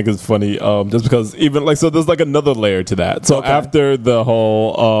story I think is funny, just because even so there's like another layer to that. So after the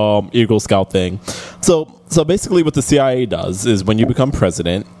whole Eagle Scout thing, so basically what the CIA does is when you become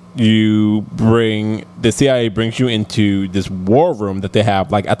president, the CIA brings you into this war room that they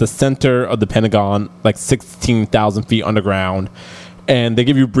have like at the center of the Pentagon, like 16,000 feet underground, and they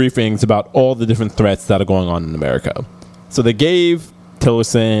give you briefings about all the different threats that are going on in America. So they gave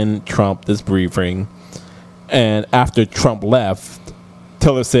Tillerson, Trump this briefing, and after Trump left,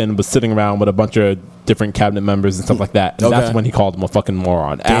 Tillerson was sitting around with a bunch of different cabinet members and stuff like that, and that's when he called him a fucking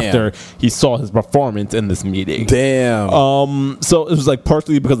moron. After he saw his performance in this meeting. So it was like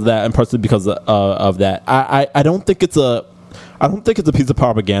partially because of that and partially because of that. I don't think it's a piece of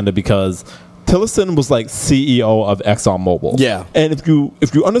propaganda because Tillerson was like CEO of ExxonMobil. Yeah, and if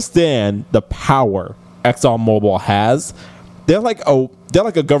you understand the power ExxonMobil has, they're like they're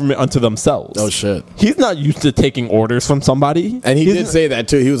like a government unto themselves. Oh, shit. He's not used to taking orders from somebody. And he He's did say that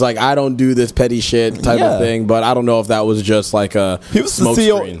too. He was like, I don't do this petty shit type of thing, but I don't know if that was just like a he was smoke the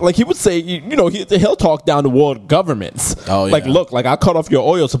CEO, screen. like he would say, he'll talk down to world governments. Oh, yeah. Like, look, like I cut off your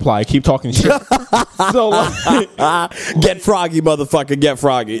oil supply. Keep talking shit. So, like, Get froggy, motherfucker, get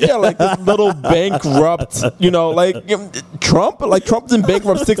froggy. yeah, like this little bankrupt, Trump's been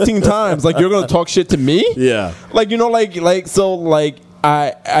bankrupt 16 times. Like, you're gonna talk shit to me? Yeah.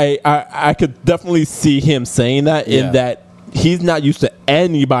 I could definitely see him saying that in that he's not used to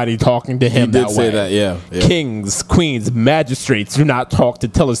anybody talking to him He did that say way. that, yeah. Kings, queens, magistrates do not talk to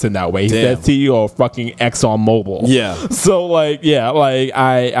Tillerson that way. He's Damn. the CEO of fucking ExxonMobil. Yeah. So,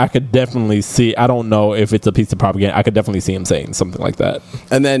 I could definitely see, I don't know if it's a piece of propaganda. I could definitely see him saying something like that.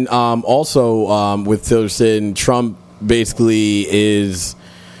 And then also with Tillerson, Trump basically is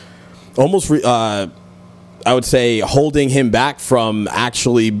almost I would say holding him back from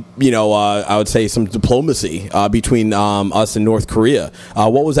actually, I would say some diplomacy between us and North Korea.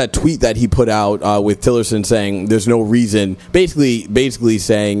 What was that tweet that he put out with Tillerson saying there's no reason, basically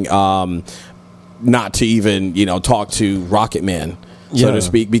saying not to even, talk to Rocket Man, so to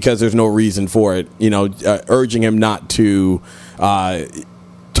speak, because there's no reason for it, urging him not to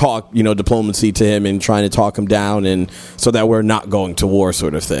talk, diplomacy to him and trying to talk him down and so that we're not going to war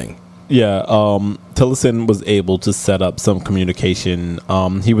sort of thing. Yeah, Tillerson was able to set up some communication.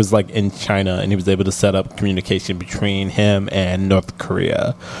 He was like in China, and he was able to set up communication between him and North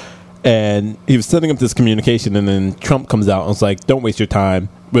Korea. And he was setting up this communication, and then Trump comes out and was like, "Don't waste your time.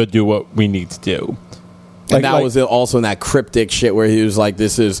 We'll do what we need to do." And that was also in that cryptic shit where he was like,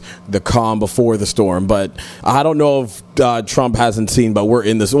 this is the calm before the storm. But I don't know if Trump hasn't seen, but we're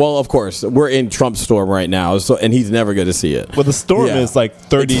in this. Well, of course, we're in Trump's storm right now. So, and he's never going to see it. Well, the storm is like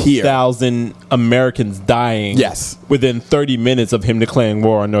 30,000 Americans dying within 30 minutes of him declaring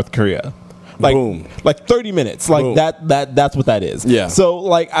war on North Korea. Like, boom. Like 30 minutes. Like boom. That's what that is. Yeah. So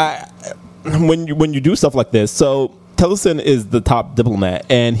like when you do stuff like this, so Tillerson is the top diplomat,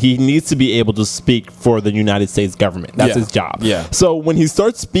 and he needs to be able to speak for the United States government. That's his job. Yeah. So when he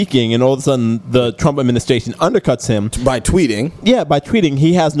starts speaking, and all of a sudden the Trump administration undercuts him by tweeting. Yeah, by tweeting,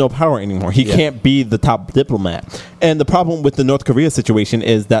 he has no power anymore. He can't be the top diplomat. And the problem with the North Korea situation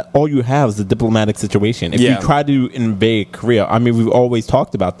is that all you have is a diplomatic situation. If you try to invade Korea, I mean, we've always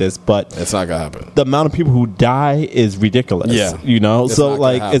talked about this, but it's not gonna happen. The amount of people who die is ridiculous. Yeah, it's so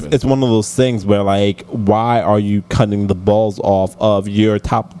like it's one of those things where like, why are you cutting the balls off of your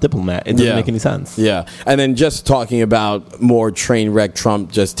top diplomat? It doesn't make any sense. Yeah, and then just talking about more train wreck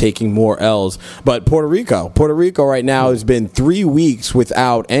Trump just taking more L's. But Puerto Rico right now has been 3 weeks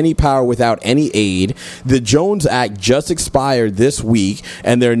without any power, without any aid. The Jones Act just expired this week,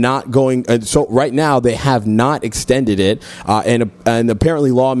 and they're not going. So right now they have not extended it, and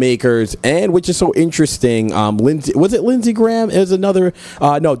apparently lawmakers, and which is so interesting. Lindsey Graham? It was another.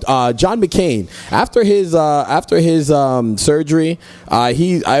 John McCain. After his surgery,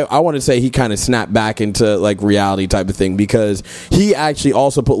 I want to say he kind of snapped back into like reality type of thing, because he actually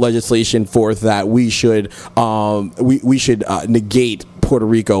also put legislation forth that we should negate Puerto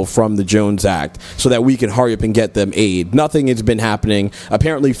Rico from the Jones Act so that we can hurry up and get them aid. Nothing has been happening.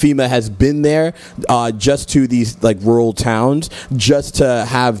 Apparently FEMA has been there just to these like rural towns just to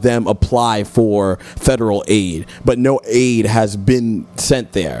have them apply for federal aid, but no aid has been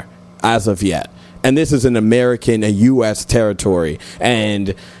sent there as of yet. And this is a U.S. territory.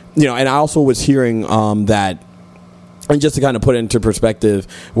 And, and I also was hearing that, and just to kind of put it into perspective,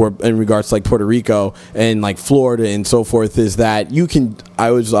 where in regards to like Puerto Rico and like Florida and so forth, is that you can.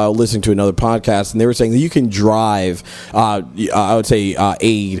 I was listening to another podcast, and they were saying that you can drive. I would say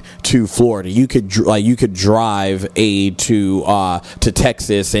aid to Florida. You could drive aid to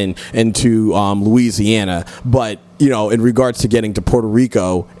Texas and to Louisiana, but. In regards to getting to Puerto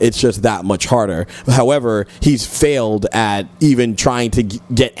Rico, it's just that much harder. However, he's failed at even trying to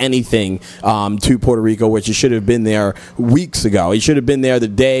get anything to Puerto Rico, which he should have been there weeks ago. He should have been there the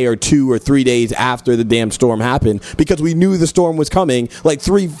day or 2 or 3 days after the damn storm happened, because we knew the storm was coming like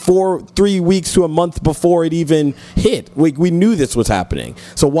 3 weeks to a month before it even hit. We knew this was happening.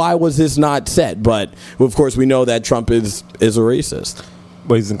 So why was this not set? But, of course, we know that Trump is a racist.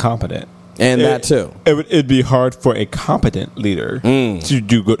 Well, he's incompetent. And that too. It'd be hard for a competent leader to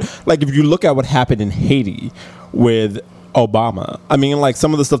do good. Like if you look at what happened in Haiti with Obama, I mean, like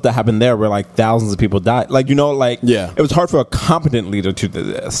some of the stuff that happened there where like thousands of people died. Like, it was hard for a competent leader to do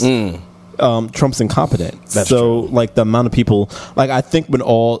this. Trump's incompetent. That's so, true. like, the amount of people, like, I think when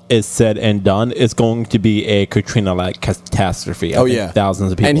all is said and done, it's going to be a Katrina-like catastrophe. I think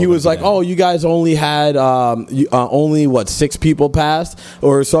thousands of people. And he was like, dead. "Oh, you guys only had only 6 people passed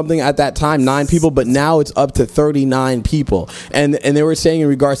or something at that time, 9 people, but now it's up to 39 people." And they were saying in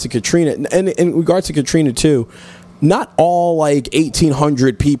regards to Katrina, and in regards to Katrina too, not all like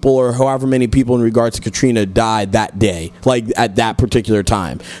 1,800 people or however many people in regards to Katrina died that day, like at that particular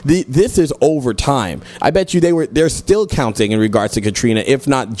time. This is over time. I bet you they're still counting in regards to Katrina, if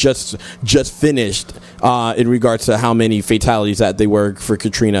not just finished in regards to how many fatalities that they were for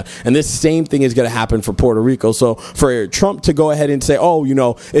Katrina. And this same thing is going to happen for Puerto Rico. So for Trump to go ahead and say, "Oh, you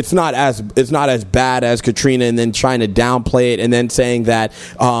know, it's not as bad as Katrina," and then trying to downplay it, and then saying that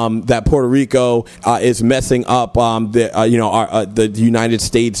that Puerto Rico is messing up the United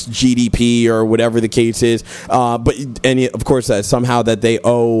States GDP or whatever the case is, but of course somehow that they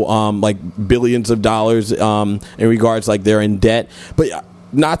owe like billions of dollars in regards like they're in debt, but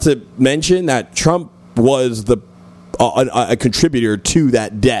not to mention that Trump was a contributor to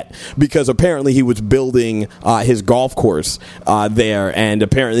that debt, because apparently he was building his golf course there, and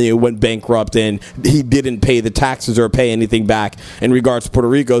apparently it went bankrupt, and he didn't pay the taxes or pay anything back in regards to Puerto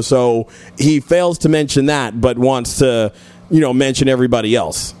Rico. So he fails to mention that, but wants to, mention everybody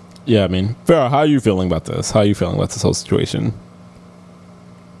else. Yeah, I mean, Pharaoh, how are you feeling about this? How are you feeling about this whole situation?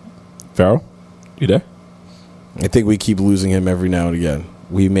 Pharaoh, you there? I think we keep losing him every now and again.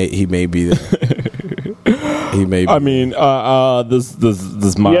 He may be there. He may be. I mean,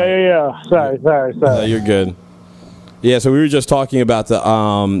 this might. Yeah. Sorry. You're good. Yeah, so we were just talking about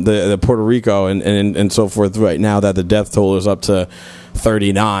the Puerto Rico and so forth right now, that the death toll is up to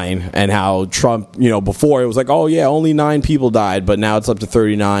 39, and how Trump, before it was like, oh yeah, only 9 people died, but now it's up to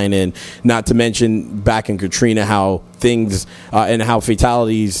 39, and not to mention back in Katrina how things and how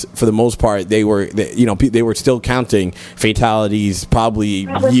fatalities for the most part they were still counting fatalities probably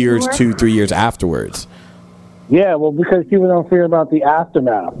 2-3 years afterwards. Yeah, well, because people don't fear about the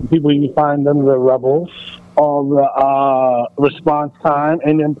aftermath. People, you find them the rebels, all the response time,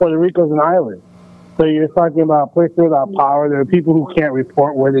 and then Puerto Rico's an island. So you're talking about a place without power. There are people who can't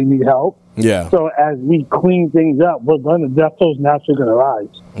report where they need help. Yeah. So as we clean things up, the death toll is naturally going to rise.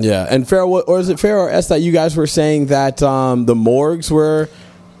 Yeah, and Pharaoh, or is it Pharaoh or S that you guys were saying that the morgues were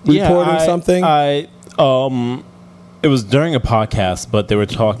reporting something? It was during a podcast, but they were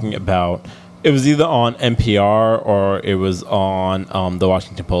talking about. It was either on NPR or it was on the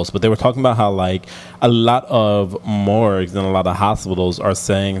Washington Post, but they were talking about how like a lot of morgues and a lot of hospitals are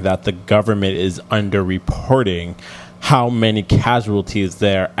saying that the government is underreporting how many casualties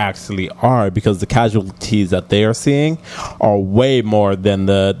there actually are, because the casualties that they are seeing are way more than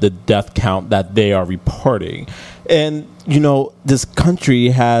the death count that they are reporting. And, this country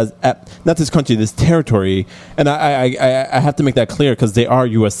has, this territory, and I have to make that clear because they are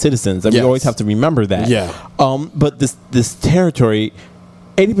U.S. citizens, and we always have to remember that. Yeah. But this territory,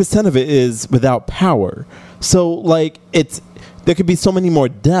 80% of it is without power. So, like, there could be so many more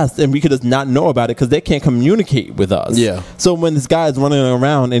deaths, and we could just not know about it because they can't communicate with us. Yeah. So when this guy is running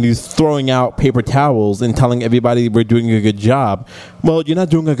around and he's throwing out paper towels and telling everybody we're doing a good job, well, you're not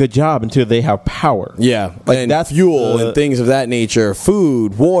doing a good job until they have power. Yeah, like and that's fuel and things of that nature,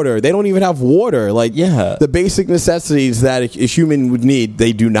 food, water. They don't even have water. Like, the basic necessities that a human would need,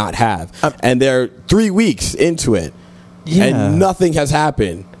 they do not have. And they're 3 weeks into it, and nothing has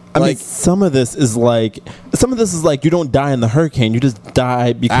happened. I mean, some of this is like you don't die in the hurricane. You just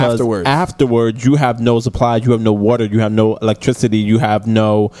die because afterwards you have no supplies, you have no water, you have no electricity, you have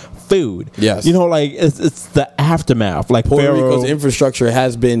no food. Yes. It's the aftermath. Like Puerto Rico's infrastructure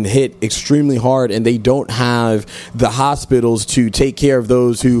has been hit extremely hard, and they don't have the hospitals to take care of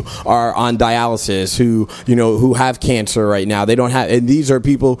those who are on dialysis, who have cancer right now. They don't have, and these are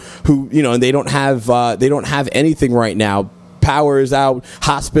people who, and they don't have anything right now. Power is out.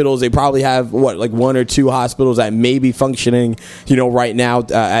 Hospitals, they probably have 1 or 2 hospitals that may be functioning, right now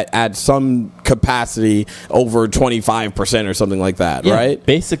at some capacity over 25% or something like that, right?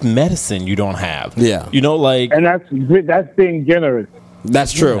 Basic medicine you don't have. Yeah. And that's being generous.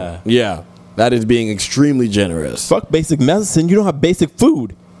 That's true. Yeah. That is being extremely generous. Fuck basic medicine. You don't have basic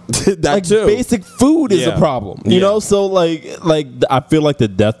food. That too. Basic food is a problem. So like I feel like the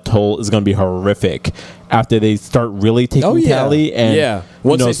death toll is going to be horrific. after they start really taking tally. And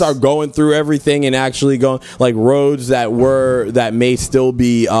once they start going through everything and actually going like roads that may still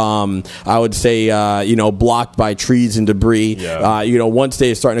be I would say blocked by trees and debris. Once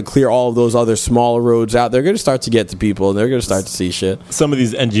they're starting to clear all of those other smaller roads out, they're going to start to get to people and they're going to start to see shit. Some of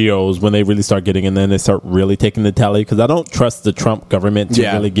these NGOs, when they really start getting in there, they start really taking the tally, because I don't trust the Trump government to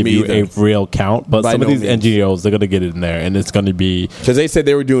really give you a real count, but some of these NGOs, they're going to get in there and it's going to be, because they said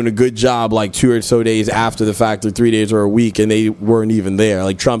they were doing a good job like 2 or so days after the fact, or 3 days or a week, and they weren't even there.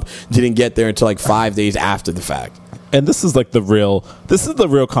 Like Trump didn't get there until like 5 days after the fact. And this is the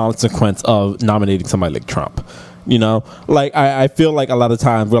real consequence of nominating somebody like Trump. Like I feel like a lot of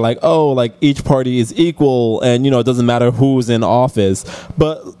times we're like, oh, like each party is equal and it doesn't matter who's in office,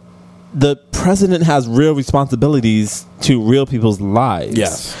 but the president has real responsibilities to real people's lives.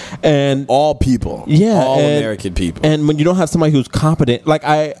 Yes. And all people. Yeah. All American people. And when you don't have somebody who's competent, like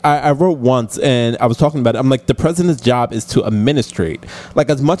I wrote once and I was talking about it, I'm like, the president's job is to administrate. Like,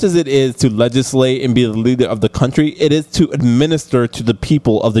 as much as it is to legislate and be the leader of the country, it is to administer to the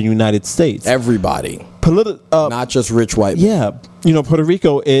people of the United States. Everybody. Not just rich white men. Yeah. Puerto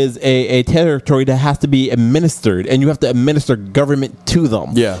Rico is a territory that has to be administered, and you have to administer government to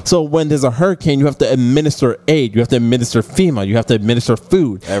them. Yeah. So when there's a hurricane, you have to administer aid, you have to administer FEMA, you have to administer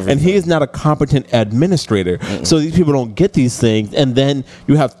food. Everything. And he is not a competent administrator. So these people don't get these things, and then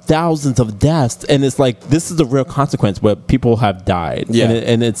you have thousands of deaths, and it's like, this is the real consequence where people have died. Yeah.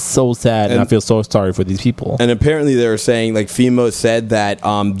 And it's so sad, and I feel so sorry for these people. And apparently they were saying, like FEMA said, that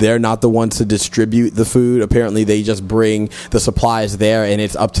they're not the ones to distribute the food. Apparently they just bring the supplies there, and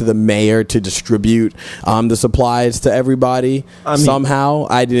it's up to the mayor to distribute the supplies to everybody. Somehow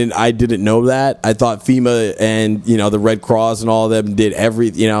I didn't know that. I thought FEMA and the Red Cross and all of them did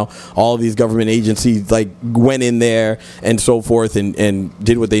all of these government agencies like went in there and so forth and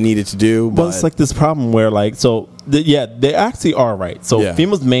did what they needed to do. But it's like this problem where they actually are right. So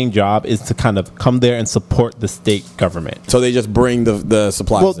FEMA's main job is to kind of come there and support the state government. So they just bring the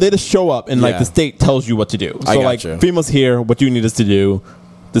supplies. Well, they just show up and like the state tells you what to do. So like FEMA's here, what you need us to do.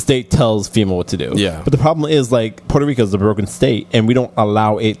 The state tells FEMA what to do. Yeah. But the problem is, like, Puerto Rico is a broken state, and we don't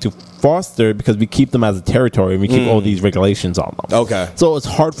allow it to foster because we keep them as a territory and we keep all these regulations on them. Okay. So it's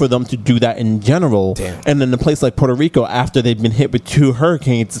hard for them to do that in general. Damn. And in a place like Puerto Rico, after they've been hit with 2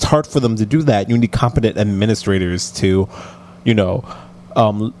 hurricanes, it's hard for them to do that. You need competent administrators to,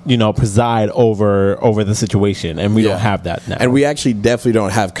 preside over the situation, and we don't have that now. And we actually definitely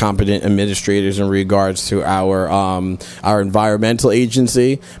don't have competent administrators in regards to our environmental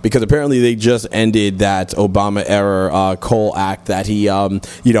agency, because apparently they just ended that Obama era coal act that he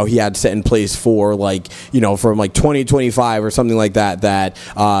had set in place for from 2025 or something like that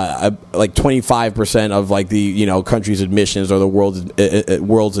like 25% of like the country's emissions or the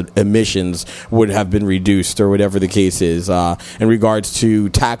world's emissions would have been reduced, or whatever the case is, in regards to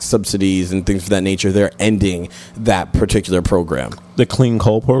tax subsidies and things of that nature. They're ending that particular program. The Clean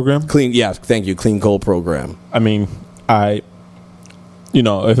Coal Program? Clean Coal Program. I mean,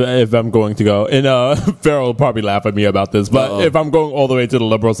 if I'm going to go, and Farrell will probably laugh at me about this, but if I'm going all the way to the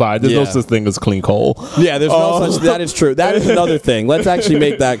liberal side, there's no such thing as clean coal. Yeah, there's no such. That is true. That is another thing. Let's actually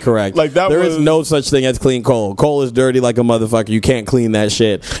make that correct. There is no such thing as clean coal. Coal is dirty like a motherfucker. You can't clean that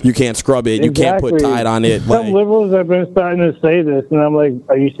shit. You can't scrub it. You can't put Tide on it. Some liberals have been starting to say this, and I'm like,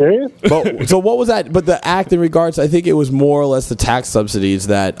 are you serious? So what was that? But the act in regards, I think it was more or less the tax subsidies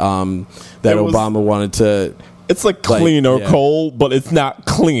that Obama wanted to. It's like clean coal, but it's not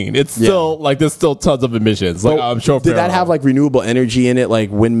clean. It's still there's still tons of emissions. Like, I'm sure. Did that have like renewable energy in it, like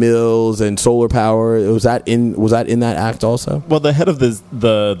windmills and solar power? Was that in that act also? Well, the head of the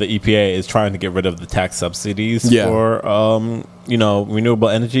EPA is trying to get rid of the tax subsidies for renewable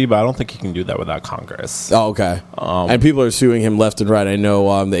energy, but I don't think he can do that without Congress. Oh, okay. And people are suing him left and right. I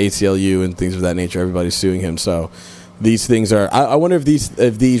know the ACLU and things of that nature. Everybody's suing him. So. These things are. I wonder if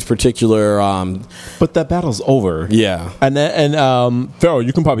these particular. But that battle's over. Yeah. And Farrell,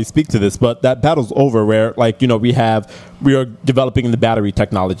 you can probably speak to this, but that battle's over. Where we are developing the battery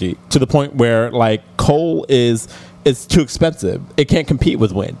technology to the point where coal is too expensive. It can't compete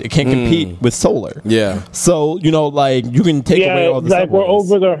with wind. It can't compete with solar. Yeah. So you can take away all the. We're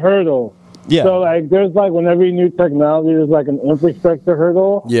over the hurdle. Yeah. So there's when every new technology, there's an infrastructure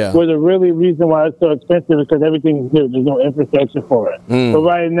hurdle. Yeah. Where the really reason why it's so expensive is because everything's new. There's no infrastructure for it. But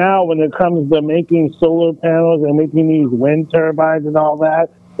right now, when it comes to making solar panels and making these wind turbines and all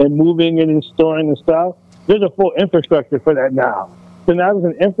that, and moving it and storing the stuff, there's a full infrastructure for that now. So now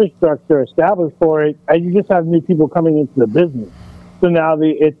there's an infrastructure established for it, and you just have new people coming into the business. So now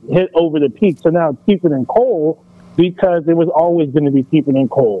it's hit over the peak. So now it's cheaper than coal because it was always going to be cheaper than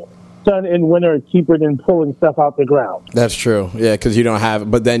coal. sun in winter is cheaper than pulling stuff out the ground. That's true. Yeah, because you don't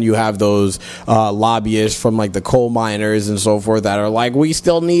have, but then you have those lobbyists from like the coal miners and so forth that are like, we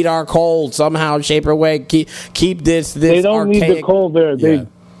still need our coal somehow, shape or way. Keep this. They don't archaic. need the coal there. Yeah.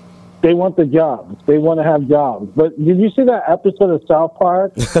 They want the jobs. They want to have jobs. But did you see that episode of South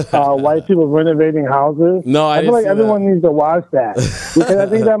Park? White people renovating houses? No, I feel didn't like see everyone needs to watch that. Because I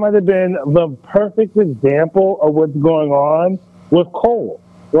think that might have been the perfect example of what's going on with coal.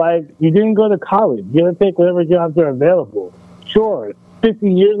 Like, you didn't go to college. You got to take whatever jobs are available. Sure,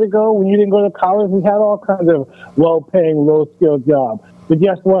 50 years ago, when you didn't go to college, we had all kinds of well-paying, low-skilled jobs. But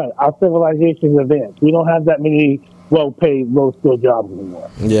guess what? Our civilization's advanced. We don't have that many well-paid, low-skilled jobs anymore.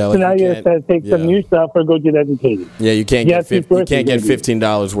 Yeah, like so now you have to take some new stuff or go get educated. Yeah, you can't get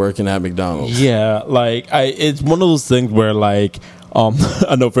 $15 working at McDonald's. Yeah, like it's one of those things where like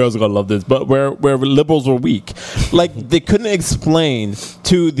I know Pharaoh's gonna love this, but where liberals were weak, like they couldn't explain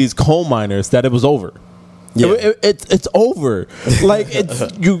to these coal miners that it was over. Yeah. It's over. Like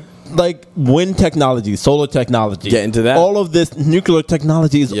it's you. Like wind technology, solar technology, get into that. All of this nuclear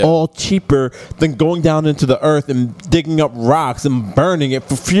technology is all cheaper than going down into the earth and digging up rocks and burning it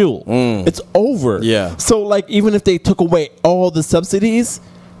for fuel. It's over. Yeah. So like even if they took away all the subsidies,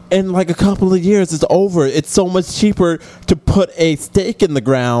 in like a couple of years, it's over. It's so much cheaper to put a stake in the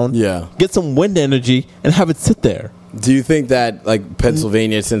ground, get some wind energy, and have it sit there. Do you think that, like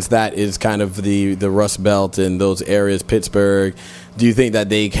Pennsylvania, since that is kind of the Rust Belt and those areas, Pittsburgh, do you think that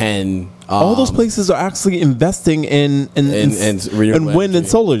they can? All those places are actually investing in wind and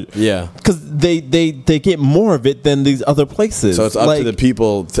solar. Yeah, because they get more of it than these other places. So it's up to the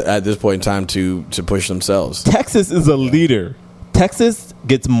people at this point in time to push themselves. Texas is a leader. Texas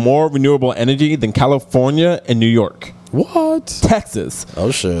gets more renewable energy than California and New York. What? Texas. Oh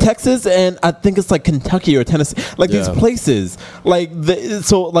shit. Texas and I think it's like Kentucky or Tennessee. Like these places. Like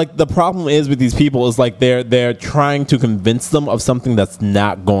the problem is with these people is like they're trying to convince them of something that's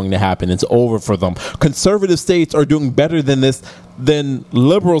not going to happen. It's over for them. Conservative states are doing better than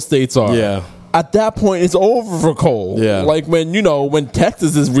liberal states are. Yeah. At that point, it's over for coal. Yeah, like when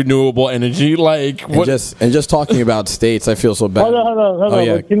Texas is renewable energy, like and just talking about states, I feel so bad. Hold on.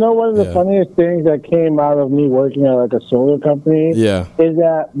 Yeah. But you know, one of the funniest things that came out of me working at like a solar company, is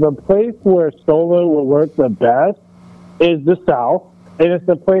that the place where solar will work the best is the South, and it's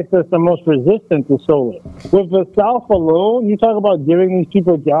the place that's the most resistant to solar. With the South alone, you talk about giving these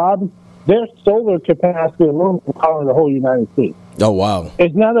people jobs. Their solar capacity alone will power the whole United States. Oh wow!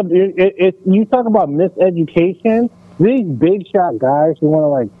 It's not you talk about miseducation. These big shot guys who want to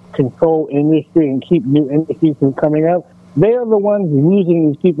like control industry and keep new industries from coming up, they are the ones losing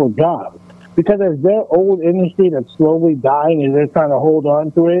these people jobs because as their old industry that's slowly dying and they're trying to hold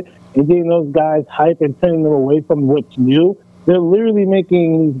on to it and getting those guys hype and turning them away from what's new. They're literally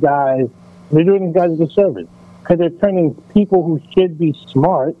making these guys. They're doing these guys a disservice because they're turning people who should be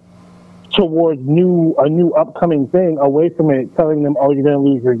smart towards a new upcoming thing away from it, telling them, oh, you're going to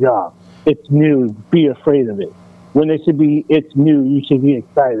lose your job. It's new. Be afraid of it. When they should be, it's new. You should be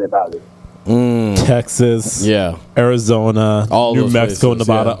excited about it. Texas, Arizona, New Mexico, places,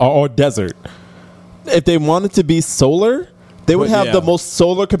 Nevada, or desert. If they wanted to be solar, they would have the most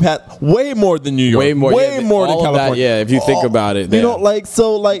solar capacity, way more than New York, way more than California. That, if you think about it. You know,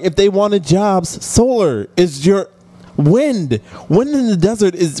 if they wanted jobs, solar is your... Wind in the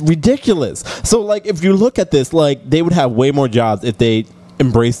desert is ridiculous. So like if you look at this, like they would have way more jobs if they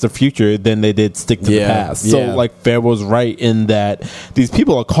embraced the future than they did stick to the past. So like Fair was right in that these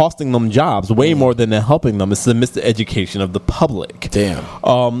people are costing them jobs way more than they're helping them. It's the miseducation of the public.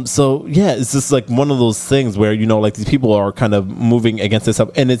 Damn. So yeah, it's just like one of those things where like these people are kind of moving against this up,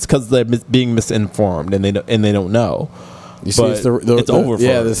 and it's because they're being misinformed and they don't know. You see, it's over.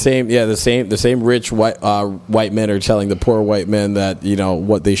 The same rich white men are telling the poor white men that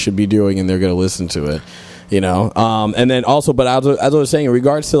what they should be doing, and they're going to listen to it. And then also, but as I was saying, in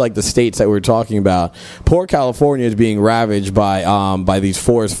regards to like the states that we're talking about, poor California is being ravaged by these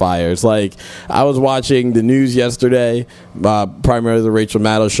forest fires. Like I was watching the news yesterday, primarily the Rachel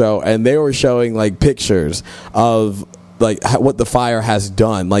Maddow show, and they were showing like pictures of like what the fire has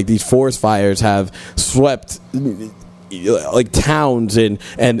done. Like these forest fires have swept like towns and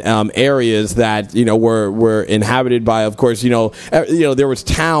areas that were inhabited by, of course, there was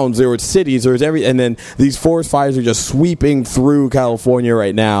towns, there was cities, there was and then these forest fires are just sweeping through California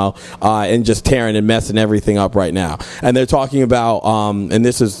right now and just tearing and messing everything up right now. And they're talking about and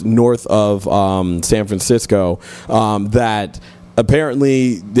this is north of San Francisco, that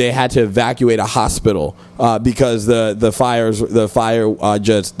apparently they had to evacuate a hospital because the fire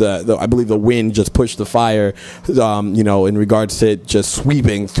just I believe the wind just pushed the fire, in regards to it just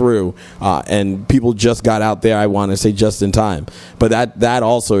sweeping through, and people just got out there. I want to say just in time, but that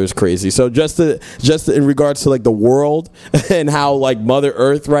also is crazy. So just in regards to like the world and how like Mother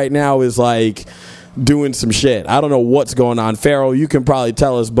Earth right now is like doing some shit. I don't know what's going on. Pharaoh, you can probably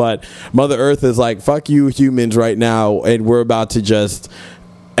tell us, but Mother Earth is like, fuck you humans right now, and we're about to just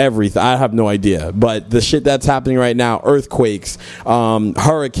everything. I have no idea, but the shit that's happening right now, earthquakes,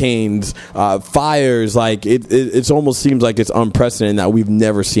 hurricanes, fires, like it almost seems like it's unprecedented that we've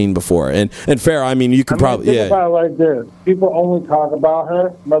never seen before. And Pharaoh, I mean, you could probably think about it like this. People only talk about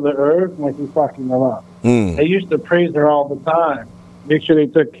her, Mother Earth, when she's fucking them up. They used to praise her all the time. Make sure they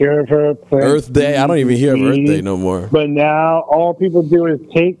took care of her. Earth Day? I don't even hear of Earth Day no more. But now all people do is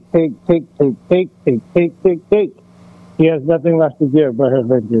take. He has nothing left to give but her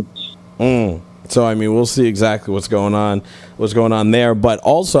vengeance. So, I mean, we'll see exactly what's going on there. But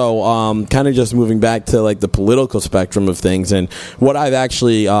also, kind of just moving back to like the political spectrum of things, and what I've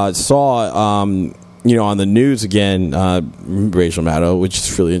actually saw, on the news again, Rachel Maddow, which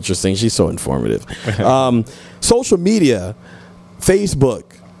is really interesting. She's so informative. Social media, Facebook,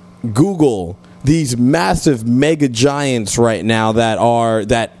 Google, these massive mega giants right now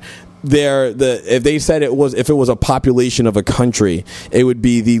if they said if it was a population of a country, it would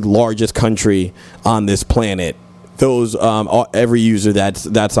be the largest country on this planet. Those every user that's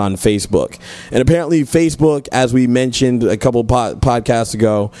on Facebook, and apparently Facebook, as we mentioned a couple podcasts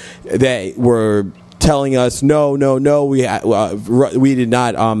ago, they were telling us no, we did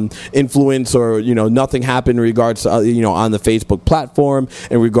not influence, or nothing happened in regards to on the Facebook platform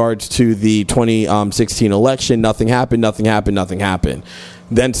in regards to the 2016 election. Nothing happened.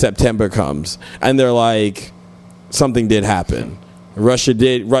 Then September comes, and they're like, something did happen. Russia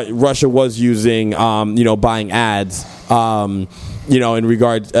was using buying ads in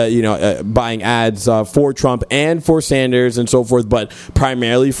regards buying ads for Trump and for Sanders and so forth, but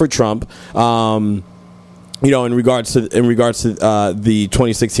primarily for Trump. In regards to the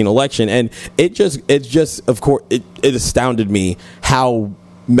 2016 election, and it just of course it astounded me how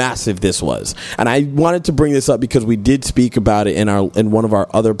massive this was. And I wanted to bring this up because we did speak about it in one of our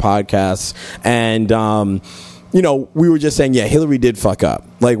other podcasts, and we were just saying, yeah, Hillary did fuck up.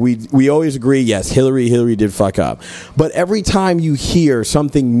 Like we always agree, yes, Hillary did fuck up. But every time you hear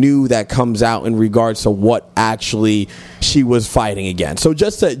something new that comes out in regards to what actually she was fighting against. So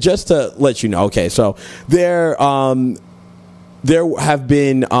just to let you know, okay, so there have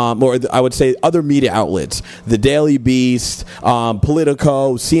been, or I would say other media outlets, the Daily Beast,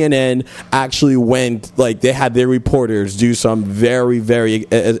 Politico, CNN, actually went, like, they had their reporters do some very, very,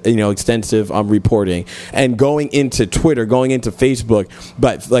 extensive reporting, and going into Twitter, going into Facebook,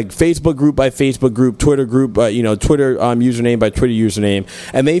 but like Facebook group by Facebook group, Twitter group, Twitter username by Twitter username,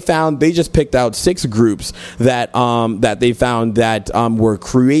 and they just picked out 6 groups that they found that were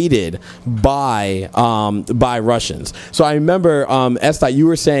created by Russians. So I remember, Estai, you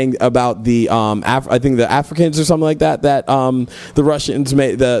were saying about the I think the Africans or something like that the Russians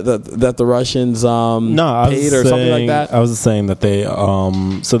made that the Russians paid or something like that. I was just saying that they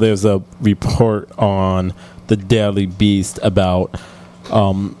so there's a report on the Daily Beast about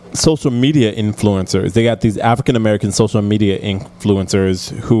social media influencers. They got these African American social media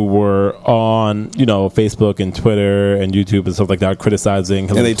influencers who were on Facebook and Twitter and YouTube and stuff like that, criticizing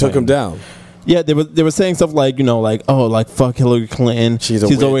Hillary Clinton. Took them down. Yeah, they were saying stuff like, fuck Hillary Clinton. She's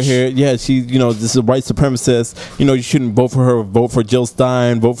over here. Yeah, this is a white supremacist. You shouldn't vote for her. Vote for Jill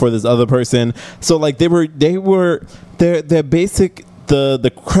Stein. Vote for this other person. So like their basic.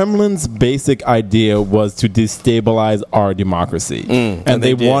 The Kremlin's basic idea was to destabilize our democracy, and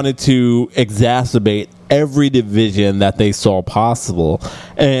they wanted to exacerbate every division that they saw possible.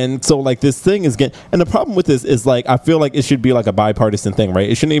 And so like this thing is getting, and the problem with this is like I feel like it should be like a bipartisan thing, right?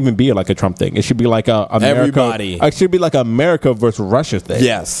 It shouldn't even be like a Trump thing. It should be like a America, everybody. It should be like a America versus Russia thing.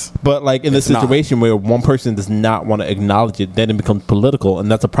 Yes, but like in this situation where one person does not want to acknowledge it, then it becomes political, and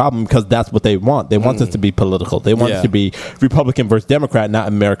that's a problem because that's what they want. They want this to be political. They want it to be Republican versus Democrat, not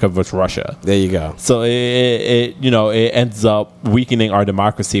America versus Russia. There you go. So it ends up weakening our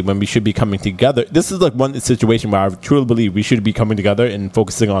democracy when we should be coming together. This is like one situation where I truly believe we should be coming together and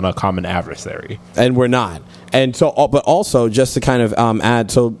focusing on a common adversary. And we're not. And so, but also just to kind of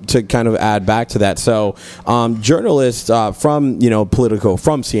add back to that. So, journalists from Politico,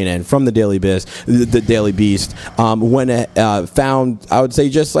 from CNN, from the Daily Beast, found, I would say,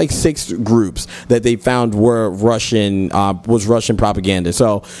 just like 6 groups that they found were Russian propaganda.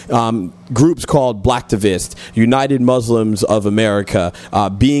 So, groups called Blacktivist, United Muslims of America,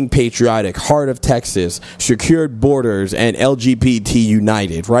 Being Patriotic, Heart of Texas, Secured Borders, and LGBT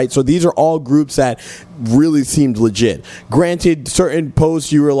United, right? So these are all groups that really seemed legit. Granted, certain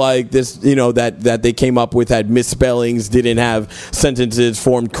posts you were like this, that they came up with had misspellings, didn't have sentences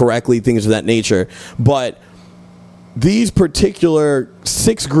formed correctly, things of that nature. But these particular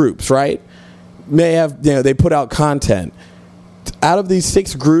 6 groups, right, may have, they put out content. Out of these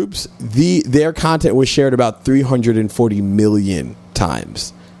 6 groups, their content was shared about 340 million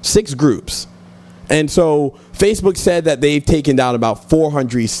times. 6 groups. And so Facebook said that they've taken down about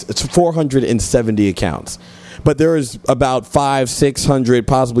 470 accounts. But there is about 500, 600,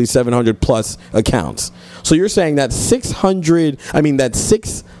 possibly 700 plus accounts. So you're saying that 6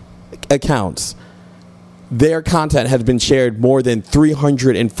 accounts, their content has been shared more than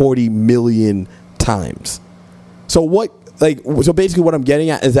 340 million times. So basically what I'm getting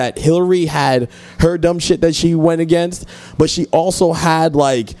at is that Hillary had her dumb shit that she went against, but she also had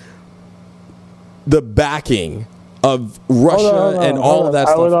the backing of Russia and all of that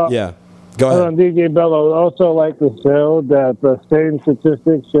stuff. Yeah. Go ahead. DJ Bell, I would also like to show that the same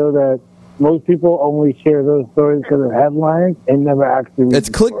statistics show that most people only share those stories because of headlines and never actually read It's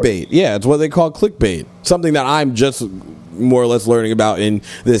clickbait. Yeah, it's what they call clickbait. Something that I'm just more or less learning about in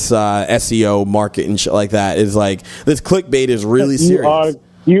this SEO market and shit like that is this clickbait is really serious.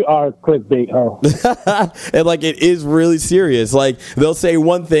 You are clickbait, huh? And it is really serious. They'll say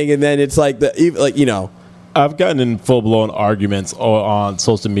one thing and then it's I've gotten in full-blown arguments on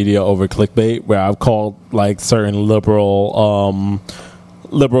social media over clickbait where I've called certain liberal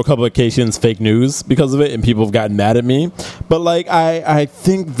publications fake news because of it, and people have gotten mad at me. But I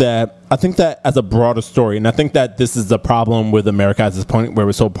think that as a broader story, and I think that this is the problem with America at this point where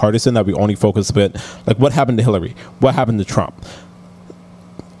we're so partisan that we only focus a bit what happened to Hillary, what happened to Trump.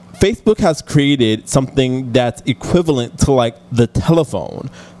 Facebook has created something that's equivalent to the telephone,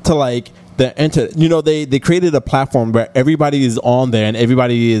 to the internet. They created a platform where everybody is on there and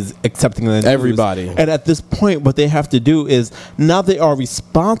everybody is accepting the news. Everybody. And at this point, what they have to do is now they are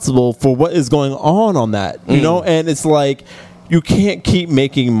responsible for what is going on that. And it's you can't keep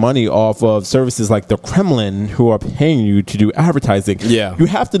making money off of services like the Kremlin who are paying you to do advertising. Yeah. You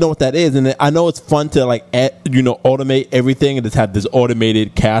have to know what that is. And I know it's fun to automate everything and just have this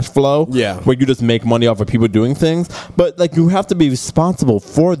automated cash flow. Yeah. Where you just make money off of people doing things. But you have to be responsible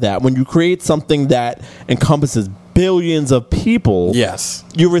for that. When you create something that encompasses billions of people, yes,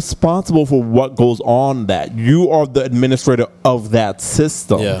 you're responsible for what goes on that. You are the administrator of that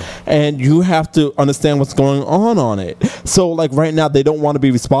system. Yeah. And you have to understand what's going on it. So right now they don't want to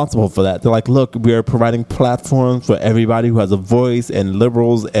be responsible for that. They're look, we are providing platforms for everybody who has a voice, and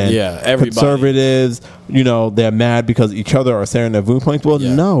liberals and conservatives, they're mad because each other are sharing their viewpoints. Well,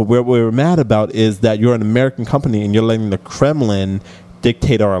 no, what we're mad about is that you're an American company and you're letting the Kremlin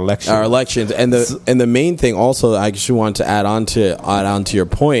dictate our elections. And the main thing also I just want to add on to your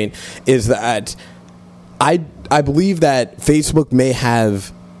point is that I believe that Facebook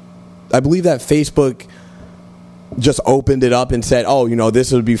just opened it up and said,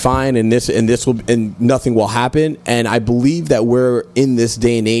 this will be fine and nothing will happen. And I believe that we're in this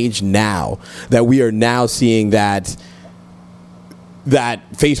day and age now that we are now seeing that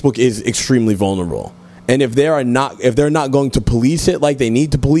Facebook is extremely vulnerable. And if they're not going to police it like they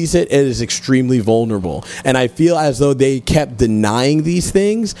need to police it, it is extremely vulnerable. And I feel as though they kept denying these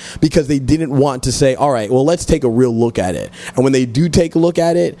things because they didn't want to say, all right, well, let's take a real look at it. And when they do take a look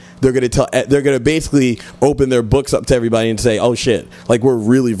at it, they're going to basically open their books up to everybody and say, oh shit, we're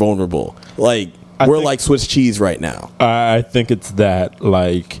really vulnerable. We're like Swiss cheese right now. I think it's that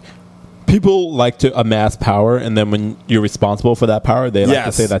people like to amass power, and then when you're responsible for that power, they like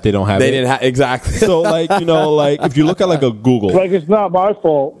to say that they don't have it. They didn't have exactly. So, if you look at a Google, it's not my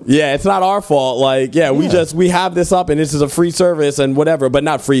fault. Yeah, it's not our fault. We have this up, and this is a free service and whatever, but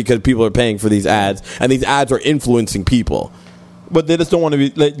not free because people are paying for these ads, and these ads are influencing people. But they just don't want to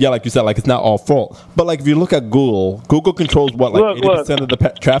be, like you said, it's not our fault. But if you look at Google controls what 80% of the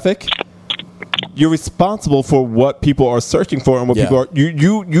traffic. You're responsible for what people are searching for and what people are.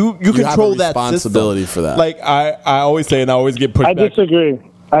 You control that responsibility system. for that. I always say, and I always get pushed back.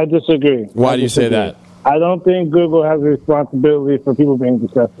 I disagree. Why do you say that? I don't think Google has a responsibility for people being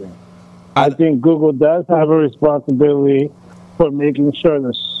disgusting. I think Google does have a responsibility for making sure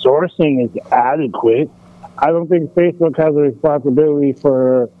the sourcing is adequate. I don't think Facebook has a responsibility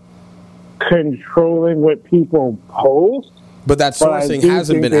for controlling what people post. But that sourcing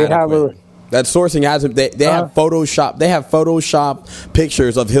hasn't been adequate. That sourcing hasn't. They have Photoshop. They have Photoshop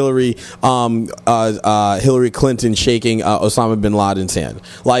pictures of Hillary Clinton shaking Osama bin Laden's hand.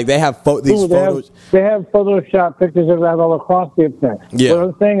 Like they have these photos. They have Photoshop pictures of that all across the internet. Yeah. What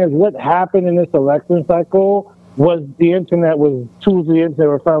I'm saying is, what happened in this election cycle was the internet tools of the internet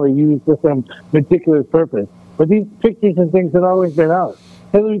were finally used for some meticulous purpose. But these pictures and things had always been out.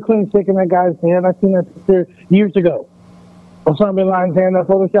 Hillary Clinton shaking that guy's hand. I seen that picture years ago. Osama bin Laden's hand, that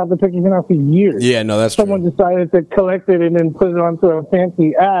Photoshop, the picture's been out for years. Yeah, no, that's Someone true. decided to collect it and then put it onto a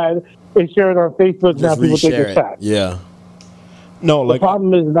fancy ad and share it on Facebook. Just now people think it's fact. Yeah. No, The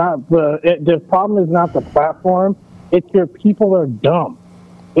problem is not the platform. It's your people are dumb.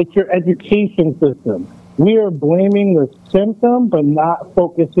 It's your education system. We are blaming the symptom, but not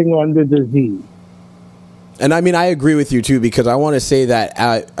focusing on the disease. And I mean, I agree with you too, because I want to say that,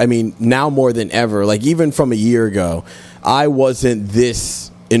 I mean, now more than ever, like even from a year ago, I wasn't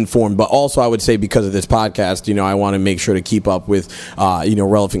this informed, but also I would say because of this podcast, you know, I want to make sure to keep up with,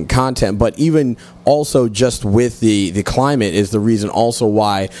 relevant content, but even also just with the climate is the reason also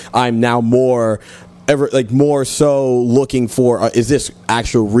why I'm now more so looking for is this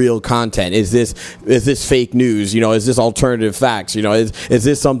actual real content? Is this fake news? You know, is this alternative facts? You know, is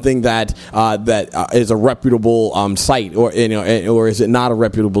this something that is a reputable site, or or is it not a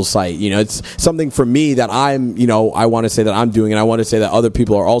reputable site? You know, it's something for me that I want to say that I'm doing, and I want to say that other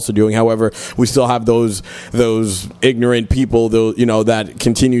people are also doing. However, we still have those ignorant people, that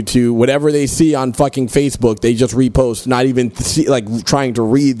continue to whatever they see on fucking Facebook, they just repost, not even trying to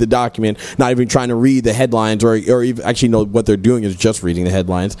read the document, not even trying to read the headlines, or even actually know what they're doing is just reading the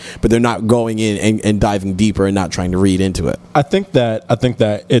headlines, but they're not going in and diving deeper and not trying to read into it. I think that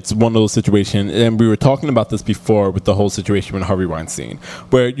it's one of those situations, and we were talking about this before with the whole situation with Harvey Weinstein,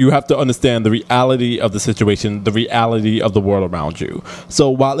 where you have to understand the reality of the situation, the reality of the world around you. So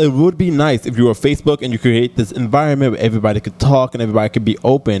while it would be nice if you were Facebook and you create this environment where everybody could talk and everybody could be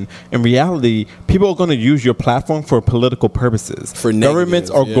open, in reality, people are going to use your platform for political purposes. Governments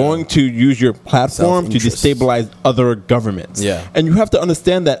are going to use your platform to destabilize other governments. Yeah. And you have to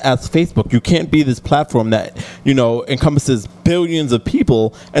understand that as Facebook, you can't be this platform that, encompasses billions of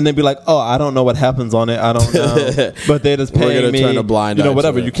people and then be like, oh, I don't know what happens on it. I don't know. But they're just paying me. Turn a blind eye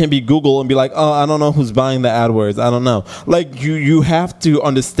whatever. to it. You can't be Google and be like, oh, I don't know who's buying the AdWords. I don't know. Like, you have to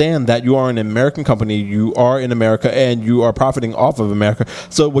understand that you are an American company. You are in America and you are profiting off of America.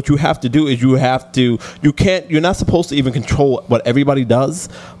 So what you have to do is you're not supposed to even control what everybody does,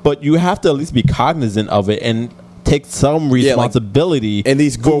 but you have to at least be cognizant of it and take some responsibility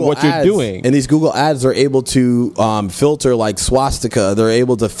for what you're doing. And these Google ads are able to filter like swastika. They're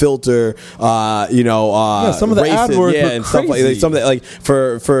able to filter, some of the AdWords were and stuff like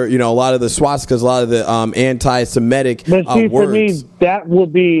for a lot of the swastikas, a lot of the anti-Semitic but see, words. For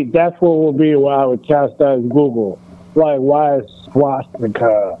me, that's what will be why I would chastise Google. Like, why is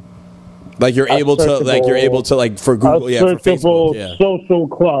swastika? Like you're able to for Google, for Facebook, social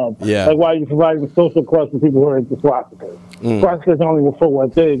club. Yeah. Like, why are you providing social clubs for people who are into swastikas? Swastikas only for one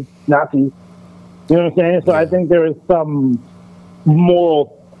thing, Nazis. You know what I'm saying? So I think there is some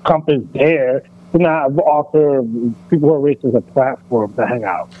moral compass there to not offer people who are racist a platform to hang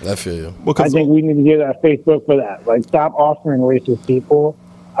out. I feel you. I think we need to get at Facebook for that. Like, stop offering racist people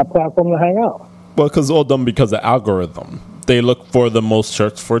a platform to hang out. Well, because it's all done because of algorithm. They look for the most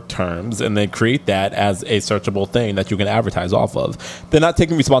searched for terms and they create that as a searchable thing that you can advertise off of. They're not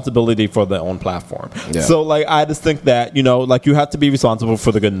taking responsibility for their own platform. Yeah. So, I just think that, you have to be responsible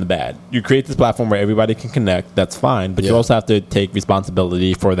for the good and the bad. You create this platform where everybody can connect. That's fine. But you also have to take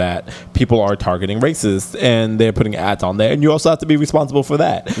responsibility for that. People are targeting racists and they're putting ads on there. And you also have to be responsible for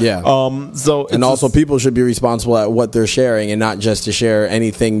that. Yeah. Also people should be responsible at what they're sharing and not just to share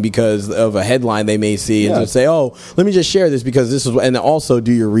anything because of a headline they may see and just say, oh, let me just share this because this is, and also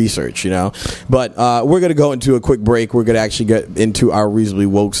do your research, But we're going to go into a quick break. We're going to actually get into our Reasonably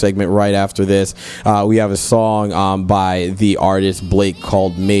Woke segment right after this. We have a song by the artist Blake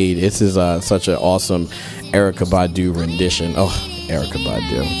called Made. This is such an awesome Erykah Badu rendition. Oh, Erykah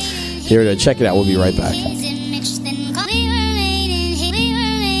Badu. Here to check it out. We'll be right back.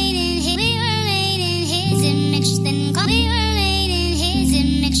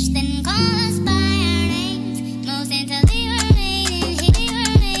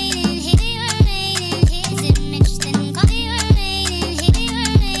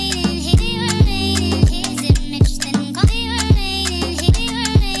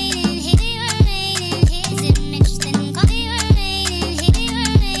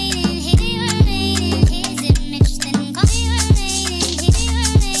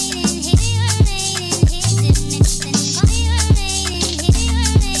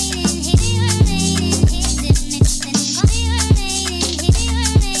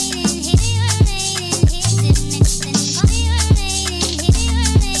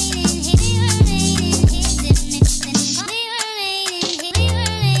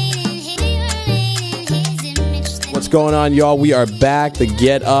 going on, y'all? We are back to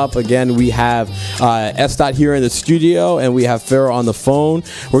Get Up. Again, we have S. here in the studio, and we have Pharaoh on the phone.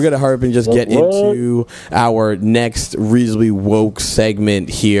 We're going to hurry up and just get into our next reasonably woke segment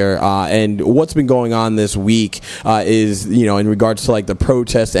here. And what's been going on this week is, in regards to like the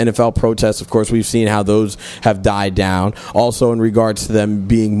protests, NFL protests, of course, we've seen how those have died down. Also, in regards to them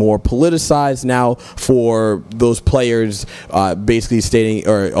being more politicized now for those players basically stating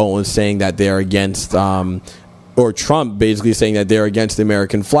or saying that they're against or Trump basically saying that they're against the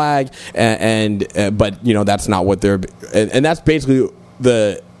American flag but that's not what they're and that's basically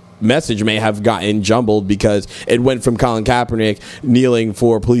the message may have gotten jumbled because it went from Colin Kaepernick kneeling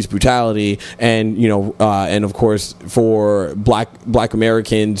for police brutality and of course for black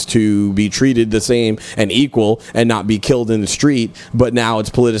Americans to be treated the same and equal and not be killed in the street, but now it's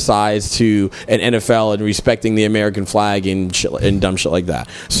politicized to an NFL and respecting the American flag and dumb shit like that.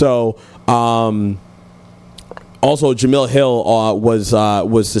 So also, Jemele Hill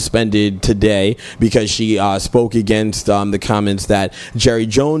was suspended today because she spoke against the comments that Jerry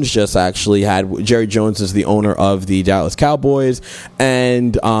Jones just actually had. Jerry Jones is the owner of the Dallas Cowboys,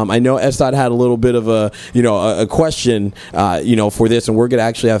 and I know Esdod had a little bit of a question for this, and we're gonna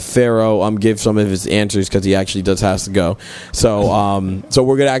actually have Pharaoh give some of his answers because he actually has to go. So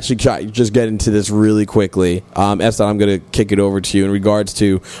we're gonna actually just get into this really quickly. Esdod, I'm gonna kick it over to you in regards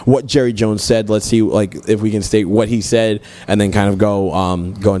to what Jerry Jones said. Let's see if we can state what he said, and then kind of go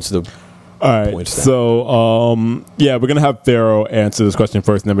into the all right. So we're gonna have Pharaoh answer this question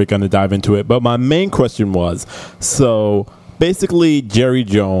first, and then we're gonna dive into it. But my main question was, so basically, Jerry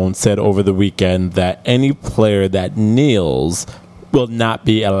Jones said over the weekend that any player that kneels will not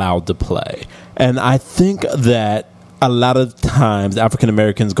be allowed to play, and I think that a lot of times African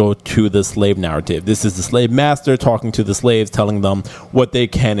Americans go to the slave narrative. This is the slave master talking to the slaves, telling them what they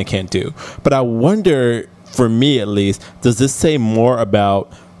can and can't do. But I wonder, for me at least, does this say more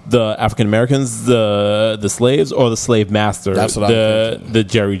about the African Americans, the slaves, or the slave master, That's what the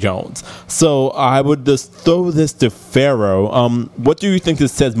Jerry Jones? So I would just throw this to Pharaoh. What do you think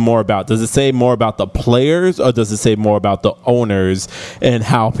this says more about? Does it say more about the players, or does it say more about the owners and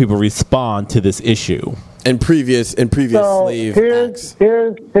how people respond to this issue? In previous slave acts.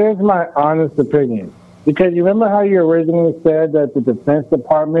 Here's my honest opinion. Because you remember how you originally said that the Defense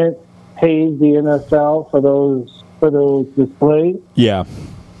Department pays the NFL for those displays? Yeah.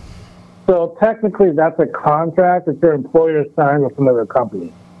 So technically that's a contract that your employer signed with another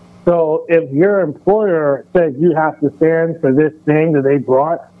company. So if your employer says you have to stand for this thing that they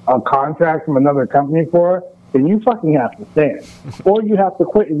brought a contract from another company for, then you fucking have to stand. Or you have to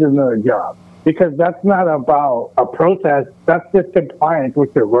quit and do another job. Because that's not about a protest, that's just compliance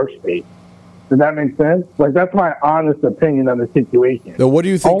with your workspace. Does that make sense? Like, that's my honest opinion on the situation. So what do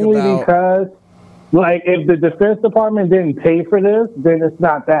you think Only about... because, if the Defense Department didn't pay for this, then it's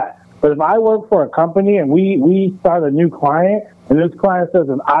not that. But if I work for a company and we start a new client, and this client says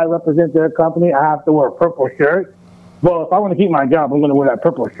that I represent their company, I have to wear a purple shirt. Well, if I want to keep my job, I'm going to wear that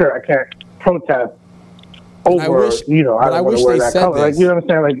purple shirt. I can't protest over, I don't want to wear that color. Like, you know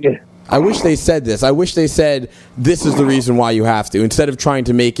what I'm saying? I wish they said this. I wish they said this is the reason why you have to, instead of trying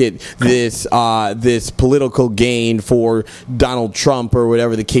to make it this political gain for Donald Trump or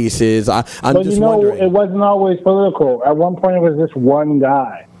whatever the case is. I'm just wondering. It wasn't always political. At one point, it was just one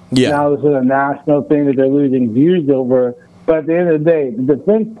guy. Yeah. Now it's a national thing that they're losing views over. But at the end of the day, the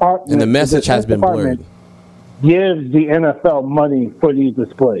Defense Department and the message has been blurred. Gives the NFL money for these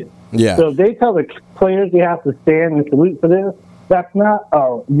displays. Yeah. So if they tell the players they have to stand and salute for this, that's not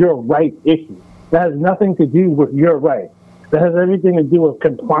your right issue. That has nothing to do with your right. That has everything to do with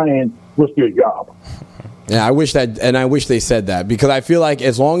compliance with your job. Yeah, I wish they said that, because I feel like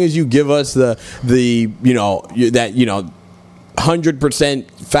as long as you give us the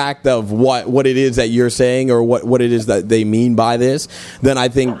 100% fact of what it is that you're saying or what it is that they mean by this, then I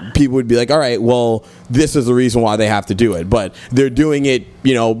think people would be like, all right, well, this is the reason why they have to do it. But they're doing it,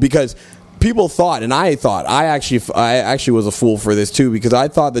 because people thought, and I actually was a fool for this too, because I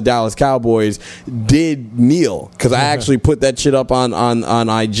thought the Dallas Cowboys did kneel, because I actually put that shit up on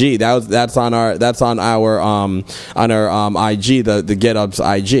IG. That's on our IG, the Get Up's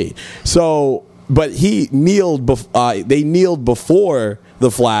IG. So, but he kneeled. They kneeled before the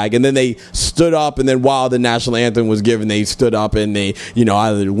flag, and then they stood up, and then while the national anthem was given, they stood up and they,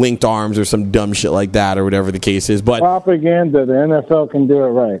 either linked arms or some dumb shit like that, or whatever the case is. But propaganda, the NFL can do it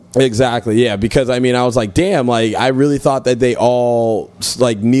right. Exactly, yeah. Because I was like, damn, I really thought that they all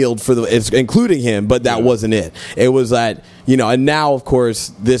kneeled for including him, but that wasn't it. It was that, and now of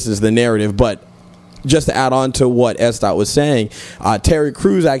course this is the narrative, but just to add on to what Estat was saying, Terry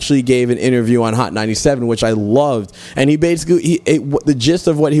Crews actually gave an interview on Hot 97, which I loved, and he basically the gist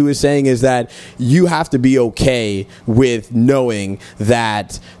of what he was saying is that you have to be okay with knowing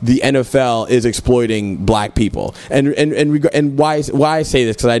that the NFL is exploiting black people, and why I say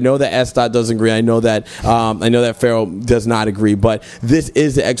this, because I know that Estat doesn't agree. I know that Farrell does not agree, but this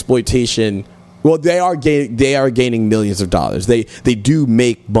is the exploitation. Well, they are gaining millions of dollars. They do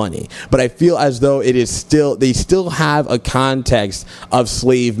make money, but I feel as though they still have a context of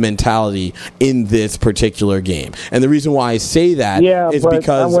slave mentality in this particular game. And the reason why I say that is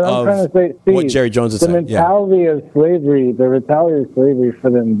because of what Jerry Jones is saying. The mentality of slavery, the mentality of slavery for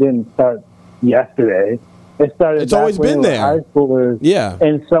them didn't start yesterday. It started. It's always been there. High schoolers,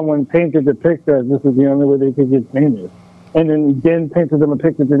 and someone painted the picture as this is the only way they could get famous. And then painted them a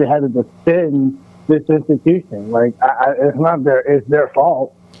picture that they had to defend this institution. Like, it's their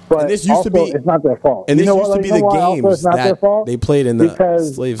fault. But and this used to be, it's not their fault. And this used to be the games that they played in the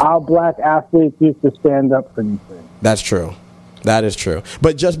slaves. Because our black athletes used to stand up for these things. That's true. That is true.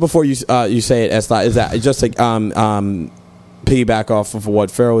 But just before you say it, Estat, is that just like piggyback off of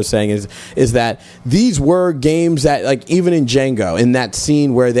what Farrell was saying is that these were games that, like, even in Django, in that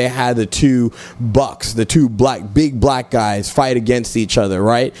scene where they had the two big black guys fight against each other,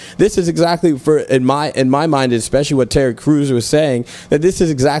 right? This is exactly in my mind, especially what Terry Crews was saying, that this is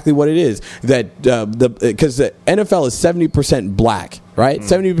exactly what it is. That because the NFL is 70% black. Right?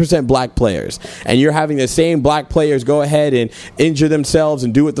 70% black players. And you're having the same black players go ahead and injure themselves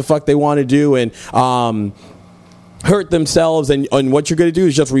and do what the fuck they want to do and hurt themselves, and what you're going to do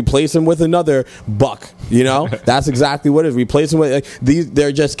is just replace them with another buck. You know, that's exactly what it is. Replace them with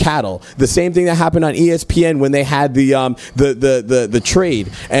they're just cattle. The same thing that happened on ESPN when they had the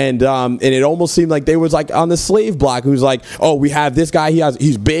trade, and it almost seemed like they was like on the slave block. Who's like, oh, we have this guy.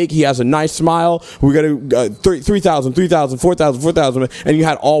 He's big. He has a nice smile. We're gonna 3,000, 4,000, 4,000, and you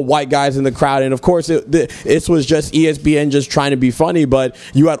had all white guys in the crowd. And of course, it was just ESPN just trying to be funny, but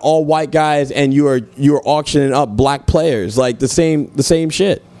you had all white guys, and you were auctioning up black players, like the same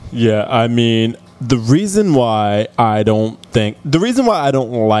shit. Yeah, I mean, the reason why I don't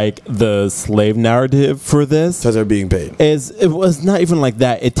like the slave narrative for this, because they're being paid, is it was not even like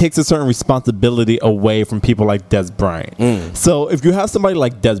that. It takes a certain responsibility away from people like Des Bryant. So if you have somebody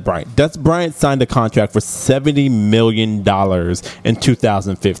like Des Bryant signed a contract for $70 million in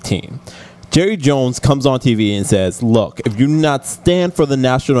 2015. Jerry Jones comes on TV and says, look, if you do not stand for the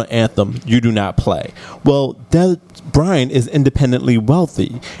national anthem, you do not play. Well, Des Bryant is independently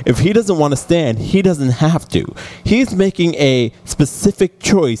wealthy. If he doesn't want to stand, he doesn't have to. He's making a specific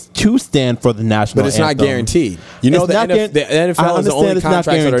choice to stand for the national anthem. But it's not guaranteed. You know, the NFL is the only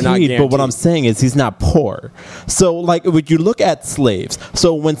contracts that are not guaranteed. But what I'm saying is he's not poor. So, like, when you look at slaves,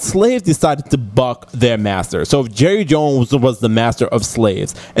 so when slaves decided to buck their master, so if Jerry Jones was the master of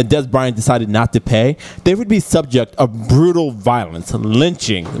slaves and Des Bryant decided not to pay, they would be subject of brutal violence,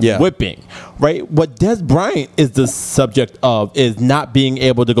 lynching, whipping, right? What Des Bryant is the subject of is not being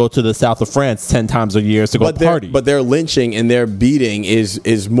able to go to the south of France 10 times a year to go party. But their lynching and their beating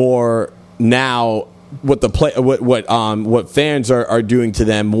is more now what fans are doing to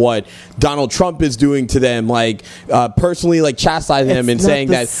them, what Donald Trump is doing to them, like personally, like chastising them and saying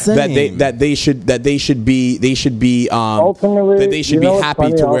that they should be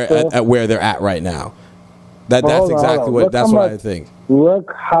happy to where they're at right now. That's exactly what I think.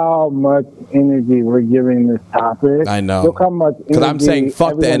 Look how much energy we're giving this topic. I know. Look how much energy. Because I'm saying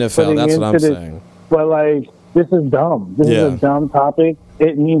fuck the NFL. That's what I'm saying. But like, this is dumb. This is a dumb topic.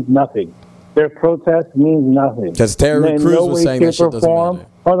 It means nothing. Their protest means nothing. Because Terry Crews was saying that shit doesn't matter.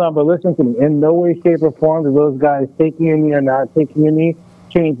 Hold on, but listen to me. In no way, shape, or form do those guys taking your knee or not taking your knee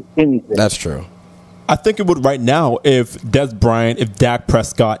change anything. That's true. I think it would right now if Des Bryant, if Dak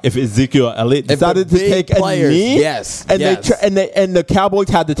Prescott, if Ezekiel Elliott decided to take a knee, and the Cowboys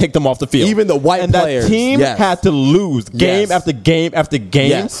had to take them off the field. Even the white players. That team had to lose game after game after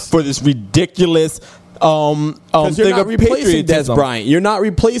game for this ridiculous because you're not replacing Des Bryant. You're not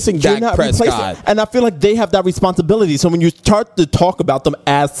replacing Dak Prescott. And I feel like they have that responsibility. So when you start to talk about them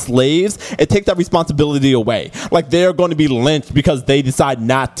as slaves, it takes that responsibility away. Like they're going to be lynched because they decide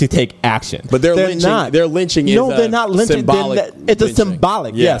not to take action. But they're lynching. Not. They're lynching. No, they're not lynching. It's a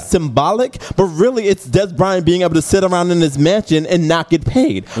symbolic. Yeah, symbolic. But really, it's Des Bryant being able to sit around in his mansion and not get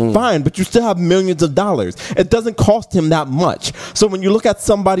paid. Fine, but you still have millions of dollars. It doesn't cost him that much. So when you look at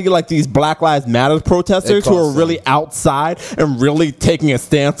somebody like these Black Lives Matter protesters, protesters who are really outside and really taking a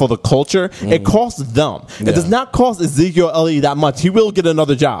stand for the culture, it costs them. It does not cost Ezekiel Elliott that much. He will get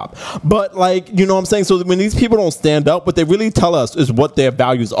another job. But, like, you know what I'm saying? So when these people don't stand up, what they really tell us is what their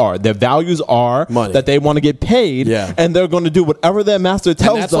values are. Their values are money. That they want to get paid, and they're going to do whatever their master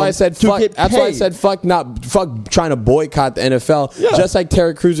tells them why I said to fuck, get paid. That's why I said fuck trying to boycott the NFL. Yeah. Just like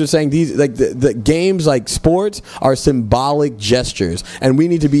Terry Crews was saying, these like the games, like sports, are symbolic gestures, and we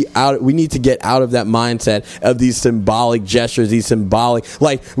need to be out. We need to get out of that mindset of these symbolic gestures. These symbolic,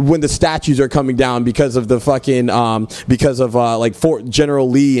 like when the statues are coming down because of the fucking like Fort General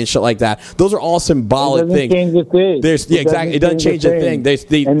Lee and shit like that. Those are all symbolic things. Change the thing. Exactly. It doesn't change a thing.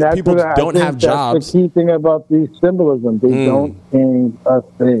 People don't have jobs. That's the key thing about these symbolism. They don't change a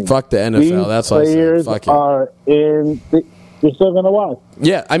thing. Fuck the NFL. These that's what I said. Fuck it. You're still gonna watch.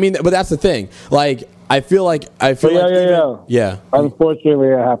 Yeah, I mean, but that's the thing. Like, I feel like yeah.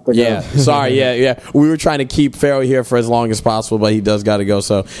 Unfortunately, I have to go. Yeah, sorry. Yeah. We were trying to keep Pharaoh here for as long as possible, but he does got to go.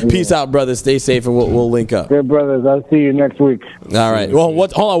 So peace out, brother. Stay safe, and we'll link up. Good brothers. I'll see you next week. All right. Well,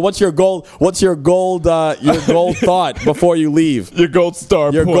 hold on. What's your goal? What's your gold thought before you leave? Your gold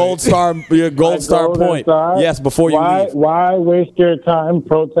star. Your point. gold star point. Yes, before you leave. Why waste your time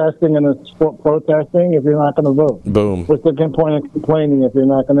protesting protesting if you're not going to vote? Boom. What's the point of complaining if you're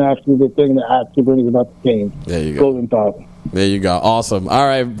not going to actually do the thing that actually brings about the change? There you go. Golden thought. There you go. Awesome. All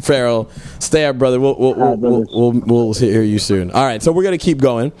right, Pharaoh, stay up, brother. We'll hear you soon. All right, so we're gonna keep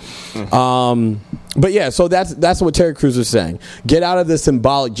going. But yeah, so that's what Terry Crews was saying. Get out of the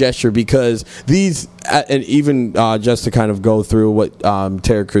symbolic gesture, because these, and even just to kind of go through what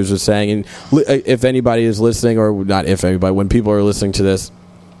Terry Crews was saying, and if anybody is listening, or not if anybody, when people are listening to this,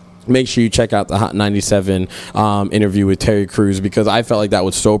 make sure you check out the Hot 97 interview with Terry Crews, because I felt like that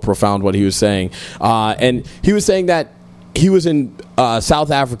was so profound what he was saying. And he was saying that he was in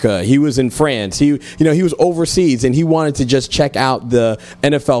South Africa, he was in France, he was overseas, and he wanted to just check out the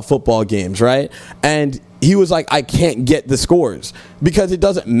NFL football games, right? And he was like, I can't get the scores because it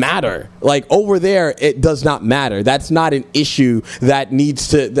doesn't matter. Like, over there, it does not matter. That's not an issue that needs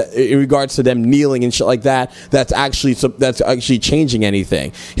to, in regards to them kneeling and shit like that, that's actually changing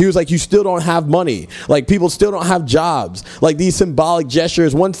anything. He was like, you still don't have money. Like, people still don't have jobs. Like, these symbolic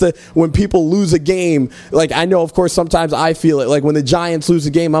gestures, when people lose a game, like, I know, of course, sometimes I feel it. Like, when the Giants lose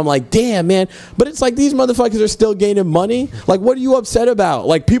a game, I'm like, damn, man. But it's like, these motherfuckers are still gaining money. Like, what are you upset about?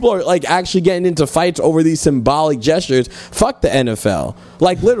 Like, people are, like, actually getting into fights over these symbolic gestures. Fuck the NFL.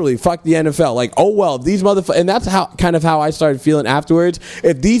 Like, literally, fuck the NFL. Like, oh well, these motherfuckers, and that's how I started feeling afterwards.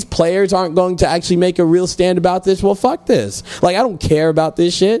 If these players aren't going to actually make a real stand about this, well, fuck this. Like, I don't care about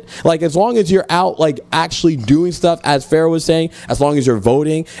this shit. Like, as long as you're out, like, actually doing stuff, as Pharaoh was saying, as long as you're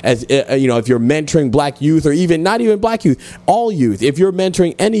voting, as if you're mentoring black youth, or even not even black youth, all youth, if you're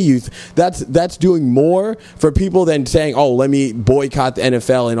mentoring any youth, that's doing more for people than saying, oh, let me boycott the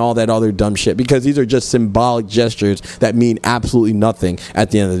NFL and all that other dumb shit, because these are just symbolic gestures that mean absolutely nothing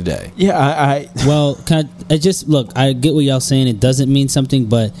at the end of the day. Yeah, well, I get what y'all saying. It doesn't mean something,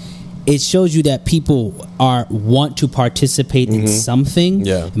 but it shows you that people want to participate in something.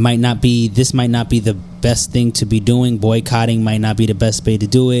 Yeah, this might not be the best thing to be doing. Boycotting might not be the best way to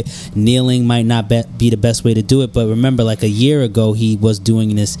do it. Kneeling might not be the best way to do it. But remember, like a year ago, he was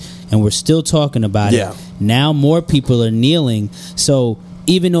doing this, and we're still talking about it. Now more people are kneeling. So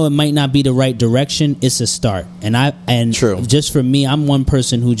even though it might not be the right direction, it's a start. And True. Just for me, I'm one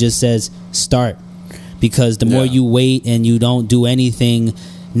person who just says start, because the more you wait and you don't do anything,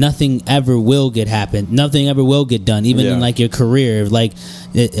 nothing ever will nothing ever will get done, even in like your career. Like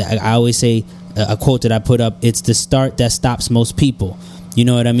I always say, a quote that I put up, it's the start that stops most people. You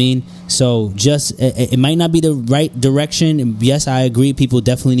know what I mean? So just, it might not be the right direction. Yes, I agree. People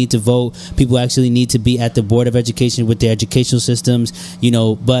definitely need to vote. People actually need to be at the Board of Education with their educational systems,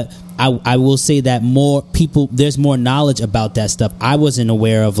 but I will say that more people, there's more knowledge about that stuff. I wasn't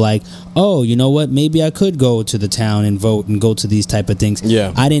aware of, like, oh, you know what? Maybe I could go to the town and vote and go to these type of things.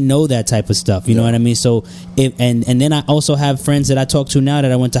 Yeah. I didn't know that type of stuff. You know what I mean? So and then I also have friends that I talk to now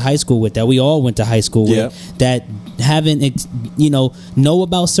that I went to high school with, that we all went to high school with, that haven't know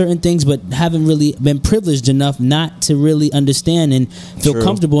about certain things, but haven't really been privileged enough not to really understand and feel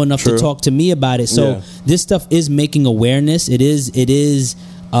comfortable enough to talk to me about it. So this stuff is making awareness. It is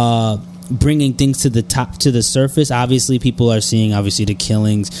bringing things to the surface. Obviously, people are seeing the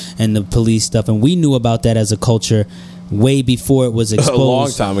killings and the police stuff, and we knew about that as a culture way before it was exposed. A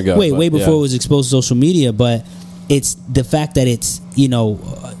long time ago. Way before it was exposed to social media. But it's the fact that it's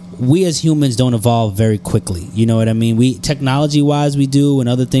we as humans don't evolve very quickly. You know what I mean? We technology wise we do and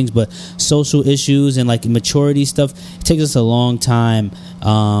other things, but social issues and like maturity stuff, it takes us a long time.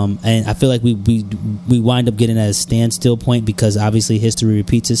 And I feel like we wind up getting at a standstill point because obviously history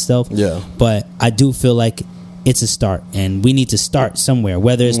repeats itself. Yeah. But I do feel like it's a start, and we need to start somewhere.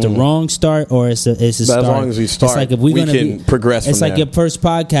 Whether it's the wrong start or it's a start. As long as we start, it's like if we can progress. It's from like there. your first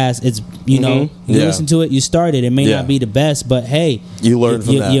podcast. It's you listen to it, you started. It may not be the best, but hey, you learn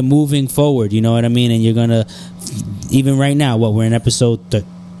from that. You're moving forward. You know what I mean? And you're gonna even right now. What we're in episode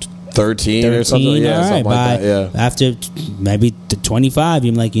 13 or something. Yeah, all right, something like that. Yeah. After maybe 25,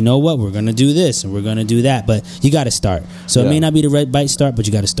 you're like, you know what? We're gonna do this and we're gonna do that. But you got to start. So it may not be the right start, but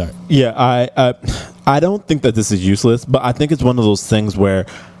you got to start. Yeah, I don't think that this is useless, but I think it's one of those things where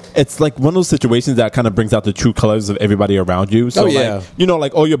it's like one of those situations that kind of brings out the true colors of everybody around you. So, like, you know,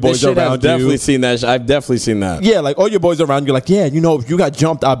 like all your boys around I've definitely seen that. I've definitely seen that. Yeah, like all your boys around you, like, yeah, you know, if you got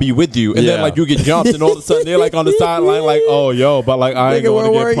jumped, I'll be with you. And then, like, you get jumped, and all of a sudden they're like on the sideline, like, oh, yo, but like I ain't going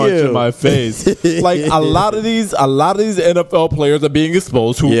to get punched in my face. Like a lot of these NFL players are being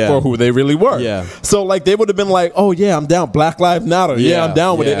exposed for who they really were. Yeah. So like they would have been like, oh yeah, I'm down. Black Lives Matter. Yeah, I'm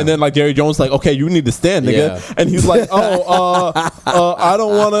down with it. And then like Jerry Jones, like, okay, you need to stand, nigga. Yeah. And he's like, I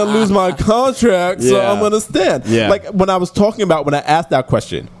don't want to lose my contract, so I'm gonna stand. Yeah. Like when I asked that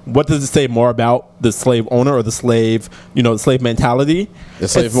question, what does it say more about the slave owner or the slave, the slave mentality?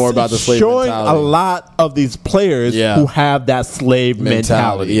 It's more about the slave showing mentality. A lot of these players who have that slave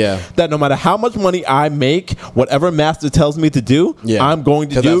mentality. Yeah. That no matter how much money I make, whatever master tells me to do, I'm going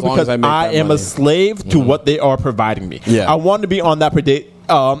to do because I am a slave to what they are providing me. Yeah. I want to be on that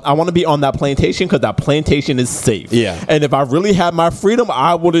I want to be on that plantation because that plantation is safe. Yeah. And if I really had my freedom,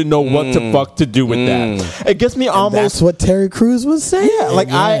 I wouldn't know what the fuck to do with that. It gets me almost. That's what Terry Crews was saying.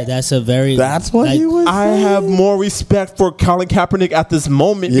 Yeah, that's what he was saying. I have more respect for Colin Kaepernick at this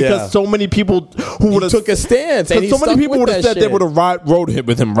moment because so many people who would have took a stance. And so many people would have said they would have rode him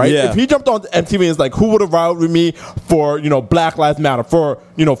with him, right? Yeah. If he jumped on MTV and was like, who would have rode with me for Black Lives Matter, for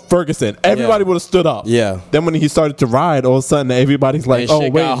Ferguson? Everybody would have stood up. Yeah. Then when he started to ride, all of a sudden everybody's like, oh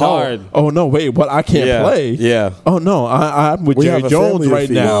wait, no. Hard. Oh no, wait, what? I can't play. Yeah. Oh no, I'm with Jerry Jones right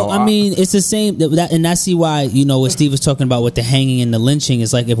now. Well, I mean, it's the same, and I see why what Steve was talking about with the hanging and the lynching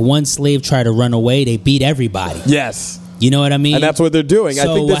is like if one slave tried to run away, they beat everybody. Yes. You know what I mean? And that's what they're doing. So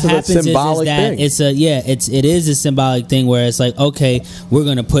I think this is a symbolic thing. It is a symbolic thing where it's like, okay, we're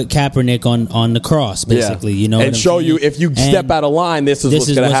going to put Kaepernick on the cross, basically. You know, and show you if you step out of line, this is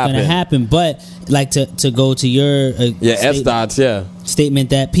what's going to happen. But like to go to your statement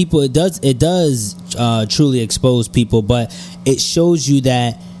that people it does truly expose people, but it shows you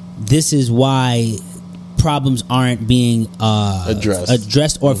that this is why problems aren't being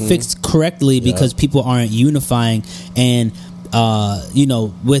addressed or fixed correctly because people aren't unifying, and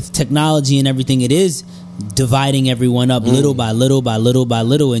with technology and everything, it is dividing everyone up little by little by little by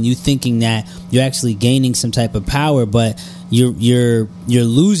little, and you thinking that you're actually gaining some type of power, but you're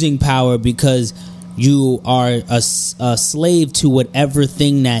losing power because you are a slave to whatever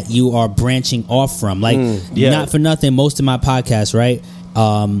thing that you are branching off from. Like not for nothing, most of my podcasts, right?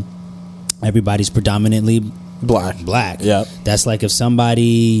 Everybody's predominantly black. Yeah, that's like if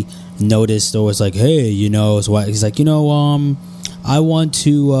somebody noticed or was like, hey, it's why he's like, I want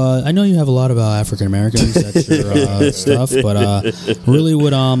to. I know you have a lot about African Americans. That's your stuff, but really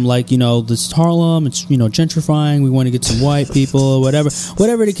would this Harlem. It's gentrifying. We want to get some white people or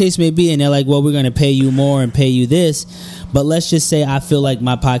whatever the case may be. And they're like, well, we're going to pay you more and pay you this. But let's just say I feel like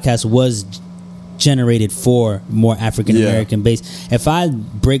my podcast was generated for more African American base. If I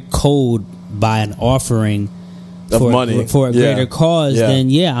break code by an offering of money for a greater cause,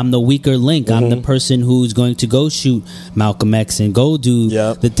 then I'm the weaker link. I'm the person who's going to go shoot Malcolm X and go do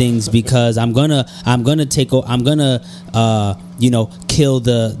the things because I'm gonna kill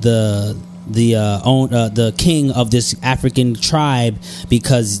the king of this African tribe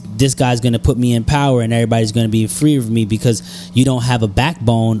because this guy's going to put me in power and everybody's going to be free of me because you don't have a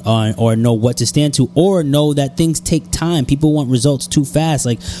backbone or know what to stand to or know that things take time. People want results too fast.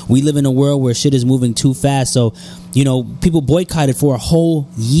 Like we live in a world where shit is moving too fast. So, people boycotted for a whole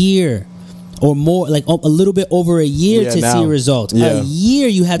year or more, like a little bit over a year to see results. A year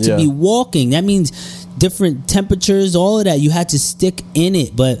you had to be walking. That means different temperatures, all of that. You had to stick in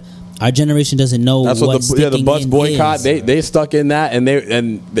it. But Our generation doesn't know That's what the bus boycott. They stuck in that and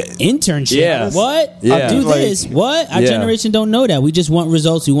internship. Yeah. What? Yeah. I'll do this. What? Our generation don't know that. We just want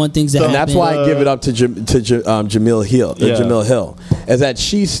results. We want things that happen. And that's why I give it up to Jamil Hill. Jamil Hill, is that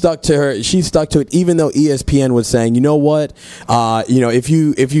she stuck to it, even though ESPN was saying, you know what, if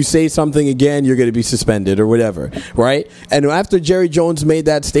you say something again, you're going to be suspended or whatever, right? And after Jerry Jones made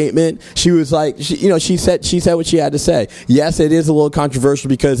that statement, she was like, she said what she had to say. Yes, it is a little controversial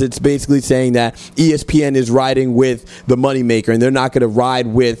because it's basically saying that ESPN is riding with the moneymaker and they're not going to ride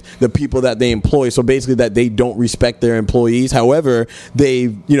with the people that they employ. So basically, that they don't respect their employees. However, they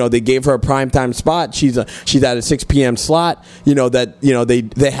gave her a primetime spot. She's at a 6 p.m. slot.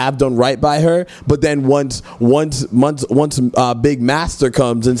 They have done right by her. But then once Big Master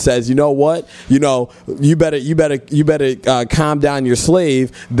comes and says, you know what, you better calm down your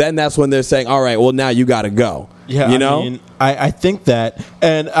slave. Then that's when they're saying, all right, well now you got to go. Yeah, I think that,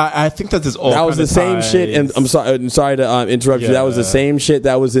 and I think that this all that was the same shit. And I'm sorry to interrupt you. That was the same shit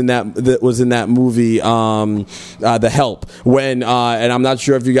that was in that movie, The Help. When and I'm not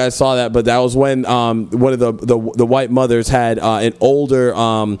sure if you guys saw that, but that was when one of the white mothers had an older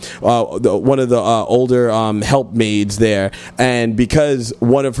one of the older helpmaids there, and because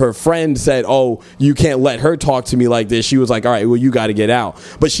one of her friends said, "Oh, you can't let her talk to me like this," she was like, "All right, well, you got to get out."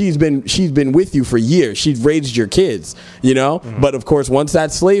 But she's been with you for years. She's raised your kids, But of course, once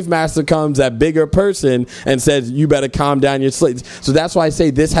that slave master comes, that bigger person, and says, you better calm down your slaves. So that's why I say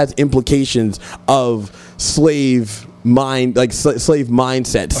this has implications of slave mind, like slave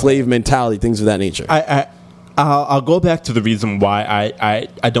mindset, slave mentality, things of that nature. I'll go back to the reason why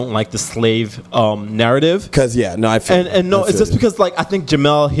I don't like the slave narrative. Because I feel it's just because I think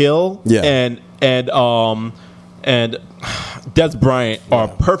Jamel Hill and Des Bryant are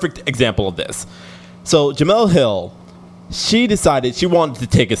a perfect example of this. So Jamel Hill, she decided she wanted to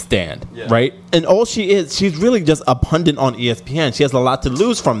take a stand, right? And all she's really just a pundit on ESPN. She has a lot to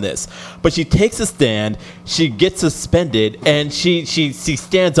lose from this. But she takes a stand, she gets suspended, and she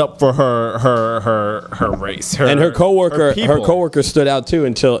stands up for her race. And her coworker stood out too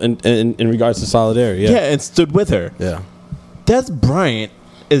until in regards to solidarity. Yeah, and stood with her. Yeah. Des Bryant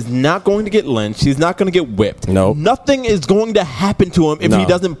is not going to get lynched. He's not going to get whipped. No. Nothing is going to happen to him if he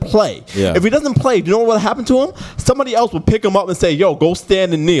doesn't play. Yeah. If he doesn't play, do you know what will happen to him? Somebody else will pick him up and say, yo, go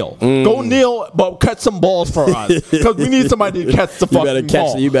stand and kneel. Go kneel, but catch some balls for us. Because we need somebody to catch the fucking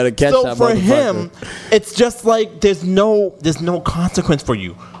ball. You better catch so that for him, it's just like there's no consequence for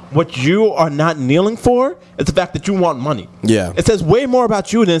you. What you are not kneeling for is the fact that you want money. Yeah. It says way more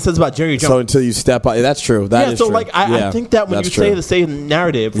about you than it says about Jerry Jones. So until you step out, that's true. That is true. I think that when you say the same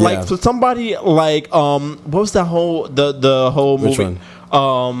narrative, so somebody what was that whole the whole movie? Which one?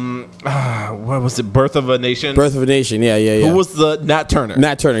 What was it? Birth of a Nation. Birth of a Nation. Yeah. Who was the Nat Turner?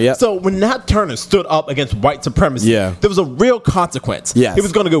 Nat Turner. Yeah. So when Nat Turner stood up against white supremacy, there was a real consequence. Yes. He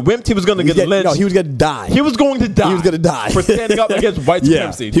was going to get whipped. He was going to get lynched. No, he was going to die. He was going to die. He was going to die for standing up against white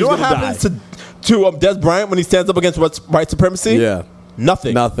supremacy. Yeah, Do you know what happens to Des Bryant when he stands up against white supremacy? Yeah.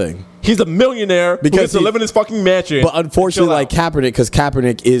 Nothing. He's a millionaire because he gets to live in his fucking mansion. But unfortunately, like Kaepernick, because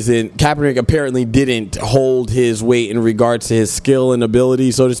Kaepernick apparently didn't hold his weight in regards to his skill and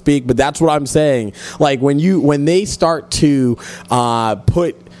ability, so to speak. But that's what I'm saying. Like when they start to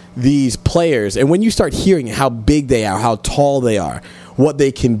put these players, and when you start hearing how big they are, how tall they are, what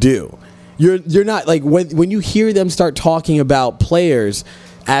they can do, you're not like when you hear them start talking about players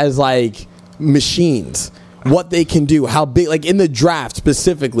as like machines. What they can do, how big, like in the draft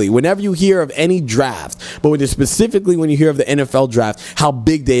specifically, whenever you hear of any draft, but when you hear of the NFL draft, how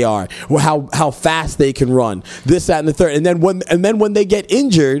big they are, how fast they can run, this, that, and the third. And then when they get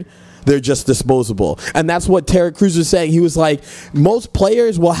injured, they're just disposable. And that's what Terry Crews was saying. He was like, most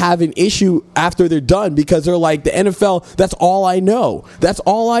players will have an issue after they're done because they're like, the NFL, that's all I know. That's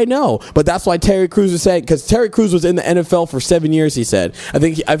all I know. But that's why Terry Crews was saying, because Terry Crews was in the NFL for 7 years, he said.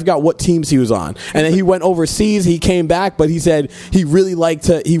 I forgot what teams he was on. And then he went overseas, he came back, but he said he really liked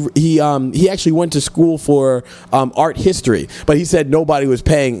to, he actually went to school for art history. But he said nobody was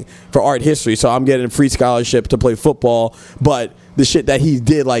paying for art history, so I'm getting a free scholarship to play football. But the shit that he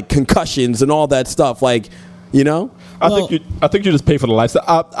did, like concussions and all that stuff, like, I think you just pay for the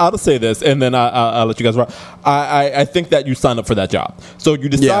lifestyle. I'll just say this, and then I'll let you guys run. I think that you sign up for that job, so you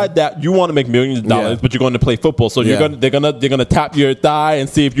decide that you want to make millions of dollars, but you're going to play football. So they're gonna tap your thigh and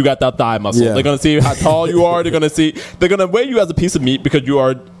see if you got that thigh muscle. They're gonna see how tall you are. They're gonna weigh you as a piece of meat because you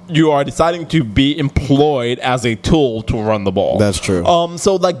are you are deciding to be employed as a tool to run the ball. That's true.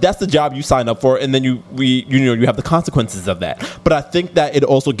 So like that's the job you sign up for, and then you have the consequences of that. But I think that it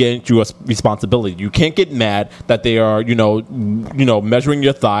also gives you a responsibility. You can't get mad that they are measuring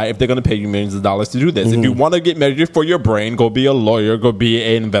your thigh if they're going to pay you millions of dollars to do this. If you want to get measured for your brain, go be a lawyer, go be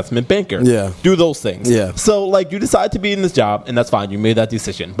an investment banker. Yeah, do those things. Yeah. So like you decide to be in this job, and that's fine. You made that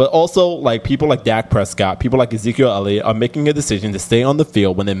decision. But also like people like Dak Prescott, people like Ezekiel Elliott are making a decision to stay on the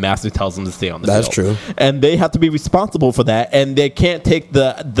field when their master tells them to stay on the field. That's true. And they have to be responsible for that, and they can't take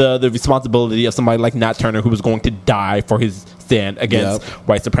the responsibility of somebody like Nat Turner, who was going to die for his stand against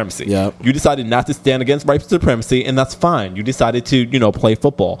white supremacy. You decided not to stand against white supremacy, and that's fine. You decided to play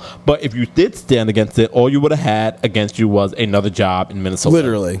football. But if you did stand against it, all you would have had against you was another job in Minnesota.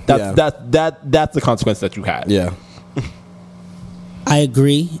 Literally. That's the consequence that you had. Yeah. I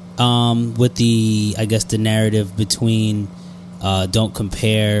agree with the narrative between don't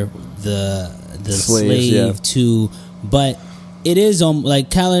compare the slave to, but it is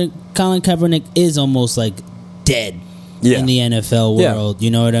like Colin Kaepernick is almost like dead in the NFL world.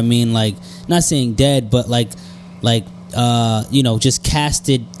 You know what I mean? Like, not saying dead, but like just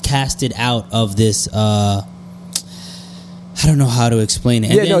casted out of this. I don't know how to explain it.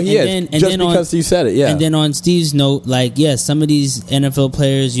 Because you said it, yeah. And then on Steve's note, like, some of these NFL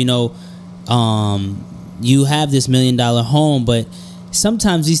players, you have this $1 million home, but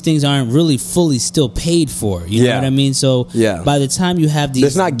sometimes these things aren't really fully still paid for. You know what I mean? So by the time you have these,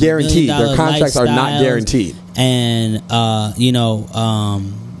 it's not guaranteed. Their contracts are not guaranteed. And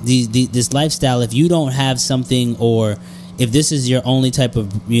this lifestyle, if you don't have something, or if this is your only type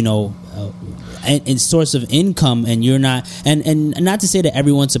of and source of income, and you're not, and not to say that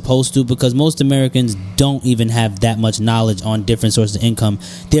everyone's supposed to, because most Americans don't even have that much knowledge on different sources of income.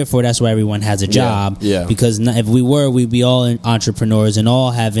 Therefore, that's why everyone has a job. Because if we were, we'd be all entrepreneurs and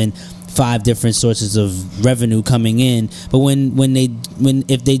all having 5 different sources of revenue coming in. But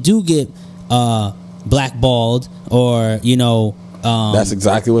if they do get blackballed, or that's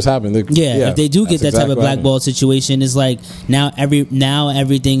exactly what's happened. If they do get that type of blackball situation, it's like now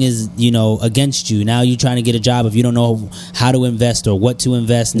everything is against you. Now you're trying to get a job if you don't know how to invest or what to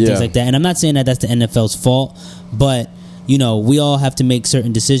invest and things like that. And I'm not saying that that's the NFL's fault, but we all have to make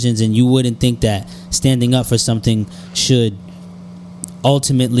certain decisions, and you wouldn't think that standing up for something should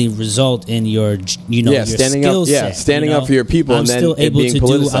ultimately result in your your standing skill up set, standing up for your people. I'm still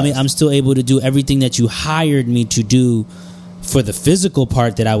able to do everything that you hired me to do for the physical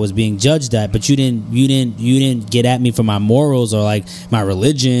part that I was being judged at, but you didn't get at me for my morals or like my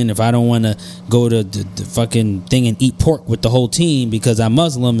religion. If I don't want to go to the fucking thing and eat pork with the whole team because I'm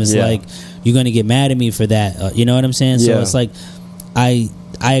Muslim, it's like you're gonna get mad at me for that. You know what I'm saying? So it's like I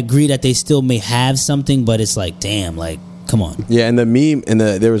agree that they still may have something, but it's like, damn, like, come on. Yeah, and the meme,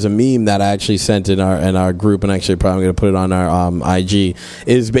 there was a meme that I actually sent in our group, and actually probably going to put it on our IG.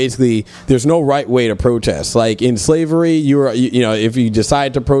 Is basically there's no right way to protest. Like in slavery, if you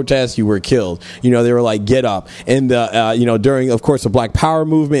decide to protest, you were killed. They were like, get up. And during, of course, the Black Power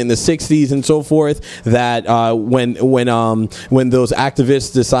movement in the '60s and so forth, that when those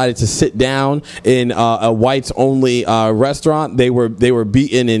activists decided to sit down in a whites only restaurant, they were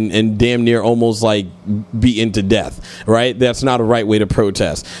beaten and damn near almost like beaten to death. Right? That's not a right way to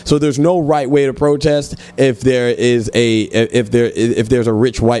protest. So there's no right way to protest if there's a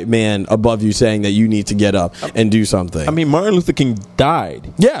rich white man above you saying that you need to get up and do something. I mean, Martin Luther King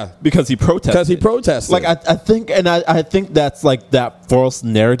died. Because he protested. Like I think that's like that false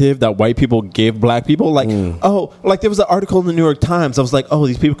narrative that white people give black people. Like like there was an article in the New York Times. I was like,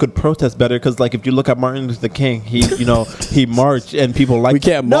 these people could protest better because like if you look at Martin Luther King, he marched and people like, we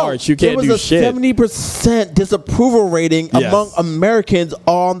can't march. You can't do shit. There was a 70% disapproval rating among Americans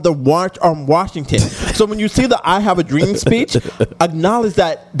on the march on Washington. So when you see the I Have a Dream speech, acknowledge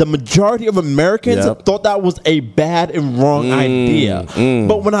that the majority of Americans thought that was a bad and wrong idea.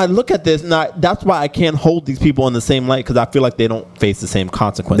 But when I look at this, that's why I can't hold these people in the same light, because I feel like they don't face the same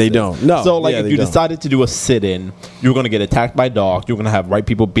consequences. They don't. No. So like if you decided to do a sit-in, you're going to get attacked by dogs. You're going to have white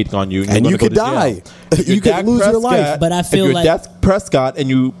people beating on you, and you could die. You could lose your life. But I feel like Dak Prescott and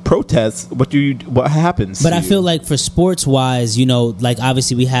you protest, what happens? But I feel like for sports wise, like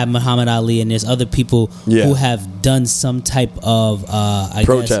obviously we have Muhammad Ali and there's other people who have done some type of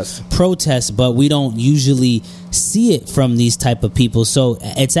protest, but we don't usually see it from these type of people. So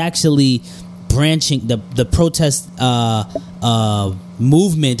it's actually branching. The protest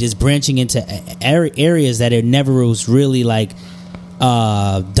movement is branching into areas that it never was really like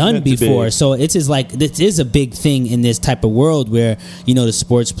done before. So it is like this is a big thing in this type of world where the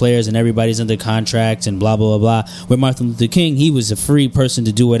sports players and everybody's under contracts and blah blah blah blah. Where Martin Luther King, he was a free person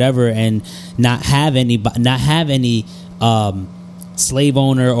to do whatever and not have any slave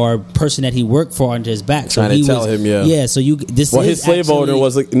owner or person that he worked for onto his back. So trying he to tell him, yeah. So his slave owner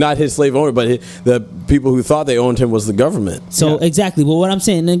was not his slave owner, but the people who thought they owned him was the government. So exactly. Well, what I'm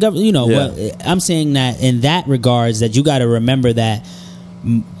saying, the government, I'm saying that in that regards, that you got to remember that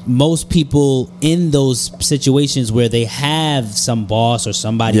most people in those situations where they have some boss or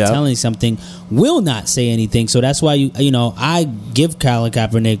somebody telling something will not say anything. So that's why I give Colin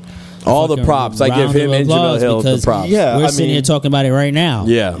Kaepernick all the props. I give him and Jamel Hill the props. Yeah, we're sitting here talking about it right now.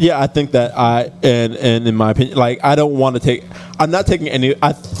 Yeah. I think that and in my opinion, like I don't want to take. I'm not taking any.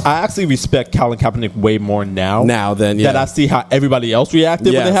 I actually respect Colin Kaepernick way more now than that I see how everybody else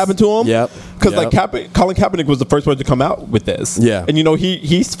reacted when it happened to him. Yep. Because Colin Kaepernick was the first one to come out with this. Yeah. And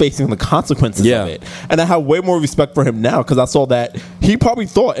he's facing the consequences of it. And I have way more respect for him now because I saw that he probably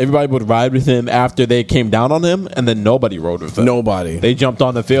thought everybody would ride with him after they came down on him, and then nobody rode with him. Nobody. They jumped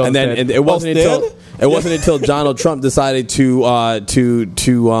on the field, and then it wasn't until Donald Trump decided to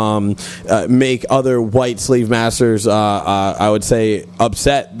make other white slave masters, I would say,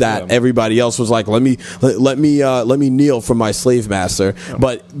 upset that everybody else was like, let me kneel for my slave master.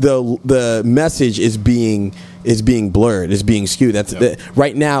 But the message is being blurred, is being skewed.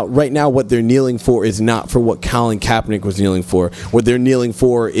 Right now what they're kneeling for is not for what Colin Kaepernick was kneeling for. What they're kneeling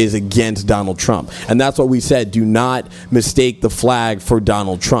for is against Donald Trump. And that's what we said. Do not mistake the flag for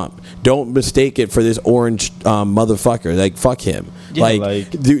Donald Trump. Don't mistake it for this orange motherfucker. Like, fuck him. Yeah,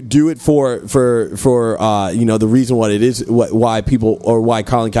 do it for the reason what it is, why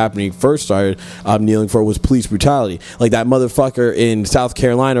Colin Kaepernick first started kneeling for was police brutality. Like that motherfucker in South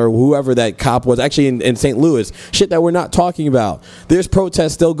Carolina or whoever that cop was, actually in St. Louis, shit that we're not talking about. There's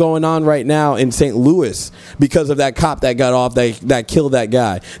protests still going on right now in St. Louis because of that cop that got off that killed that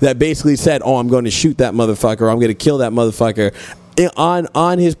guy, that basically said, "Oh, I'm going to shoot that motherfucker. Or I'm going to kill that motherfucker."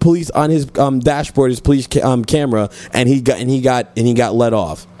 On his dashboard, his police camera, and he got let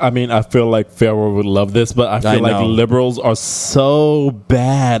off. I mean, I feel like Pharaoh would love this, but I feel like liberals are so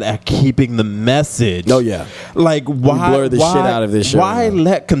bad at keeping the message. Oh yeah, like why blur the shit out of this shit? Why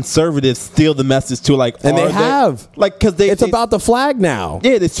let conservatives steal the message too? Like, and they have because it's about the flag now.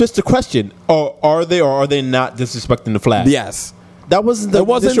 Yeah, it's just a question: are they not disrespecting the flag? Yes. That wasn't the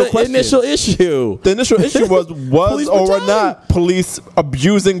initial issue. The initial issue was or were not police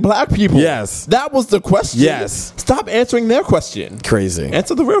abusing black people? Yes. That was the question. Yes. Stop answering their question. Crazy.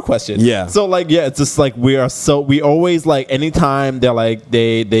 Answer the real question. Yeah. So it's just like we always anytime they're like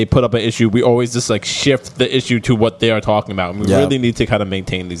they put up an issue, we always just shift the issue to what they are talking about. And we really need to kind of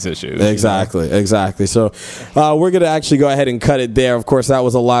maintain these issues. Exactly. So we're going to actually go ahead and cut it there. Of course, that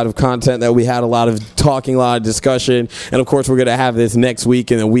was a lot of content that we had, a lot of talking, a lot of discussion. And of course, we're going to have this next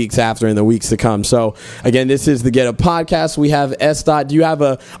week and the weeks after and the weeks to come. So again, this is the Get Up Podcast. We have S. Do you have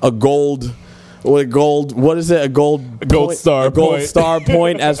a gold? What is it? A gold star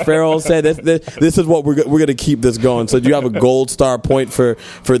point, as Pharaoh said. This is what we're going to keep this going. So do you have a gold star point for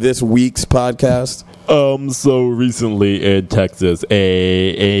this week's podcast? So recently in Texas,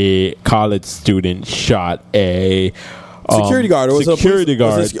 a college student shot a security guard, or was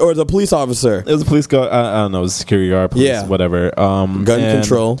it a police officer? It was a police guard. I don't know. It was a security guard, police, whatever. Gun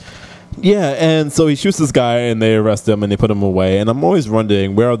control. Yeah, and so he shoots this guy, and they arrest him, and they put him away. And I'm always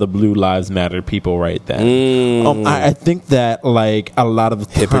wondering, where are the Blue Lives Matter people right then? I think that a lot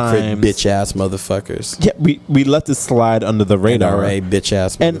of hypocrite bitch ass motherfuckers. Yeah, we let this slide under the radar. NRA bitch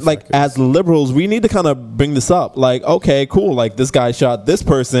ass motherfuckers. And as liberals, we need to kind of bring this up. Okay, cool. This guy shot this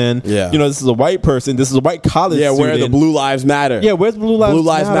person. Yeah, this is a white person. This is a white college student. Where are the Blue Lives Matter? Yeah, where's Blue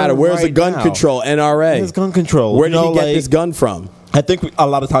Lives Matter? Where's the gun control? NRA. Where's gun control? Where did he get this gun from? I think a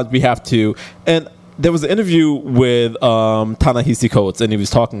lot of times we have to, and there was an interview with Ta-Nehisi Coates, and he was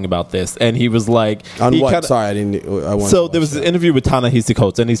talking about this, and he was like, on what? Sorry, I didn't. So there was an interview with Ta-Nehisi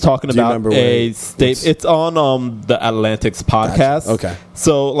Coates, and he's talking about a state. It's on the Atlantic's podcast. Gotcha. Okay.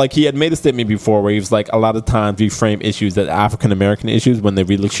 So he had made a statement before where he was like, a lot of times we frame issues as African American issues when they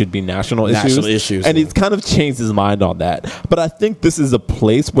really should be national issues. And he's kind of changed his mind on that. But I think this is a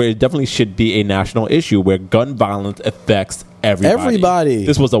place where it definitely should be a national issue where gun violence affects everybody. Everybody.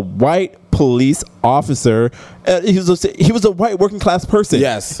 This was a white police officer. He was a white working class person.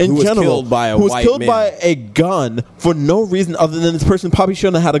 Yes, in who was general, killed by a who was white killed man. by a gun for no reason other than this person probably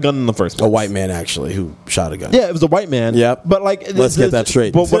shouldn't have had a gun in the first place. A white man, actually, who shot a gun. Yeah, it was a white man. Yep. But like, Let's get that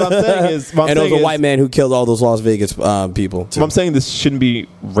straight. But what I'm saying is, and it was a white man who killed all those Las Vegas people. Too. I'm saying this shouldn't be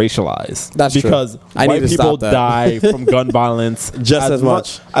racialized. That's true. because I need white to people stop that. die from gun violence just as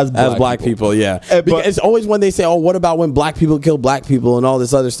much as black people. Yeah, But because it's always when they say, "Oh, what about when black people kill black people and all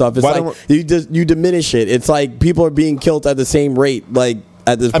this other stuff?" It's Why like you diminish it. It's like people are being killed at the same rate. Like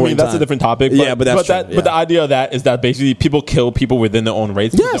at this point, I mean, that's a different topic. But, yeah, but that's true. But the idea of that is that basically people kill people within their own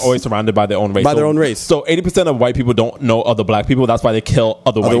race. Yes. They're always surrounded by their own race. By their own race. So 80% of white people don't know other black people. That's why they kill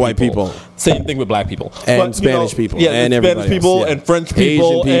other white people. Same thing with black people. And Spanish people. Yeah, and Spanish people else, yeah. and French people.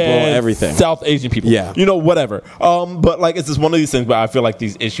 Asian people, and everything. South Asian people. Yeah. You know, whatever. But like, it's just one of these things where I feel like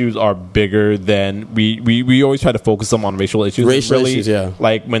these issues are bigger than we always try to focus them on racial issues. Racial issues, yeah.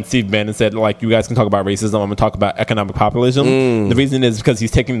 Like when Steve Bannon said, like, you guys can talk about racism, I'm going to talk about economic populism. The reason is because he's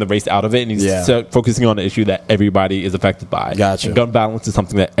taking the race out of it and he's focusing on the issue that everybody is affected by. Gotcha. And gun violence is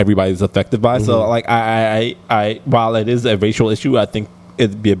something that everybody is affected by. So like, I while it is a racial issue, I think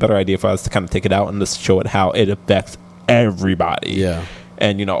it'd be a better idea for us to kind of take it out and just show it how it affects everybody. Yeah.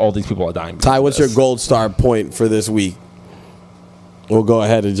 And you know, all these people are dying. Ty, what's your gold star point for this week? We'll go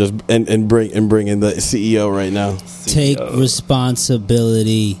ahead and just and bring in the CEO right now. Take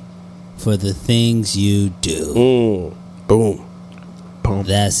responsibility for the things you do. Boom.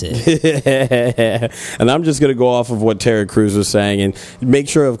 That's it. And I'm just going to go off of what Terry Crews was saying, and make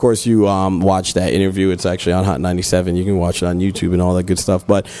sure, of course, you watch that interview. It's actually on Hot 97. You can watch it on YouTube and all that good stuff.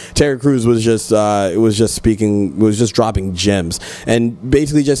 But Terry Crews was just dropping gems, and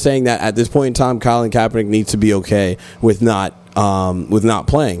basically just saying that at this point in time, Colin Kaepernick needs to be okay with not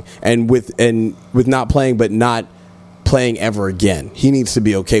playing, and with not playing, but not playing ever again. He needs to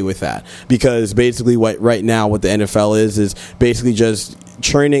be okay with that, because basically right now what the NFL is basically just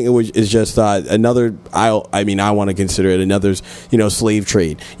churning. Is just another. I want to consider it another slave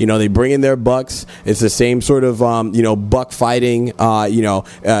trade. They bring in their bucks. It's the same sort of buck fighting.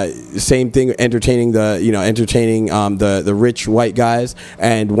 Same thing. Entertaining the rich white guys.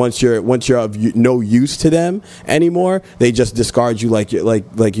 And once you're of no use to them anymore, they just discard you like you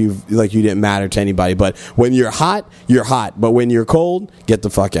didn't matter to anybody. But when you're hot, you're hot. But when you're cold, get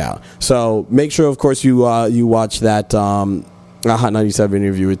the fuck out. So make sure, of course, you watch that. A Hot 97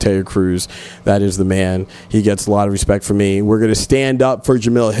 interview with Terry Crews. That is the man. He gets a lot of respect from me. We're going to stand up for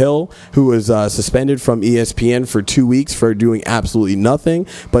Jamil Hill, who was suspended from ESPN for 2 weeks for doing absolutely nothing,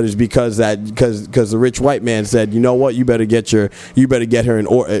 but it's because the rich white man said, you know what, you better get her in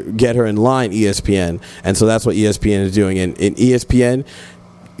line, ESPN. And so that's what ESPN is doing. And in ESPN,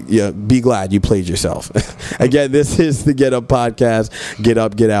 yeah, be glad you played yourself. Again, this is the Get Up Podcast. Get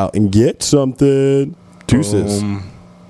up, get out, and get something. Deuces.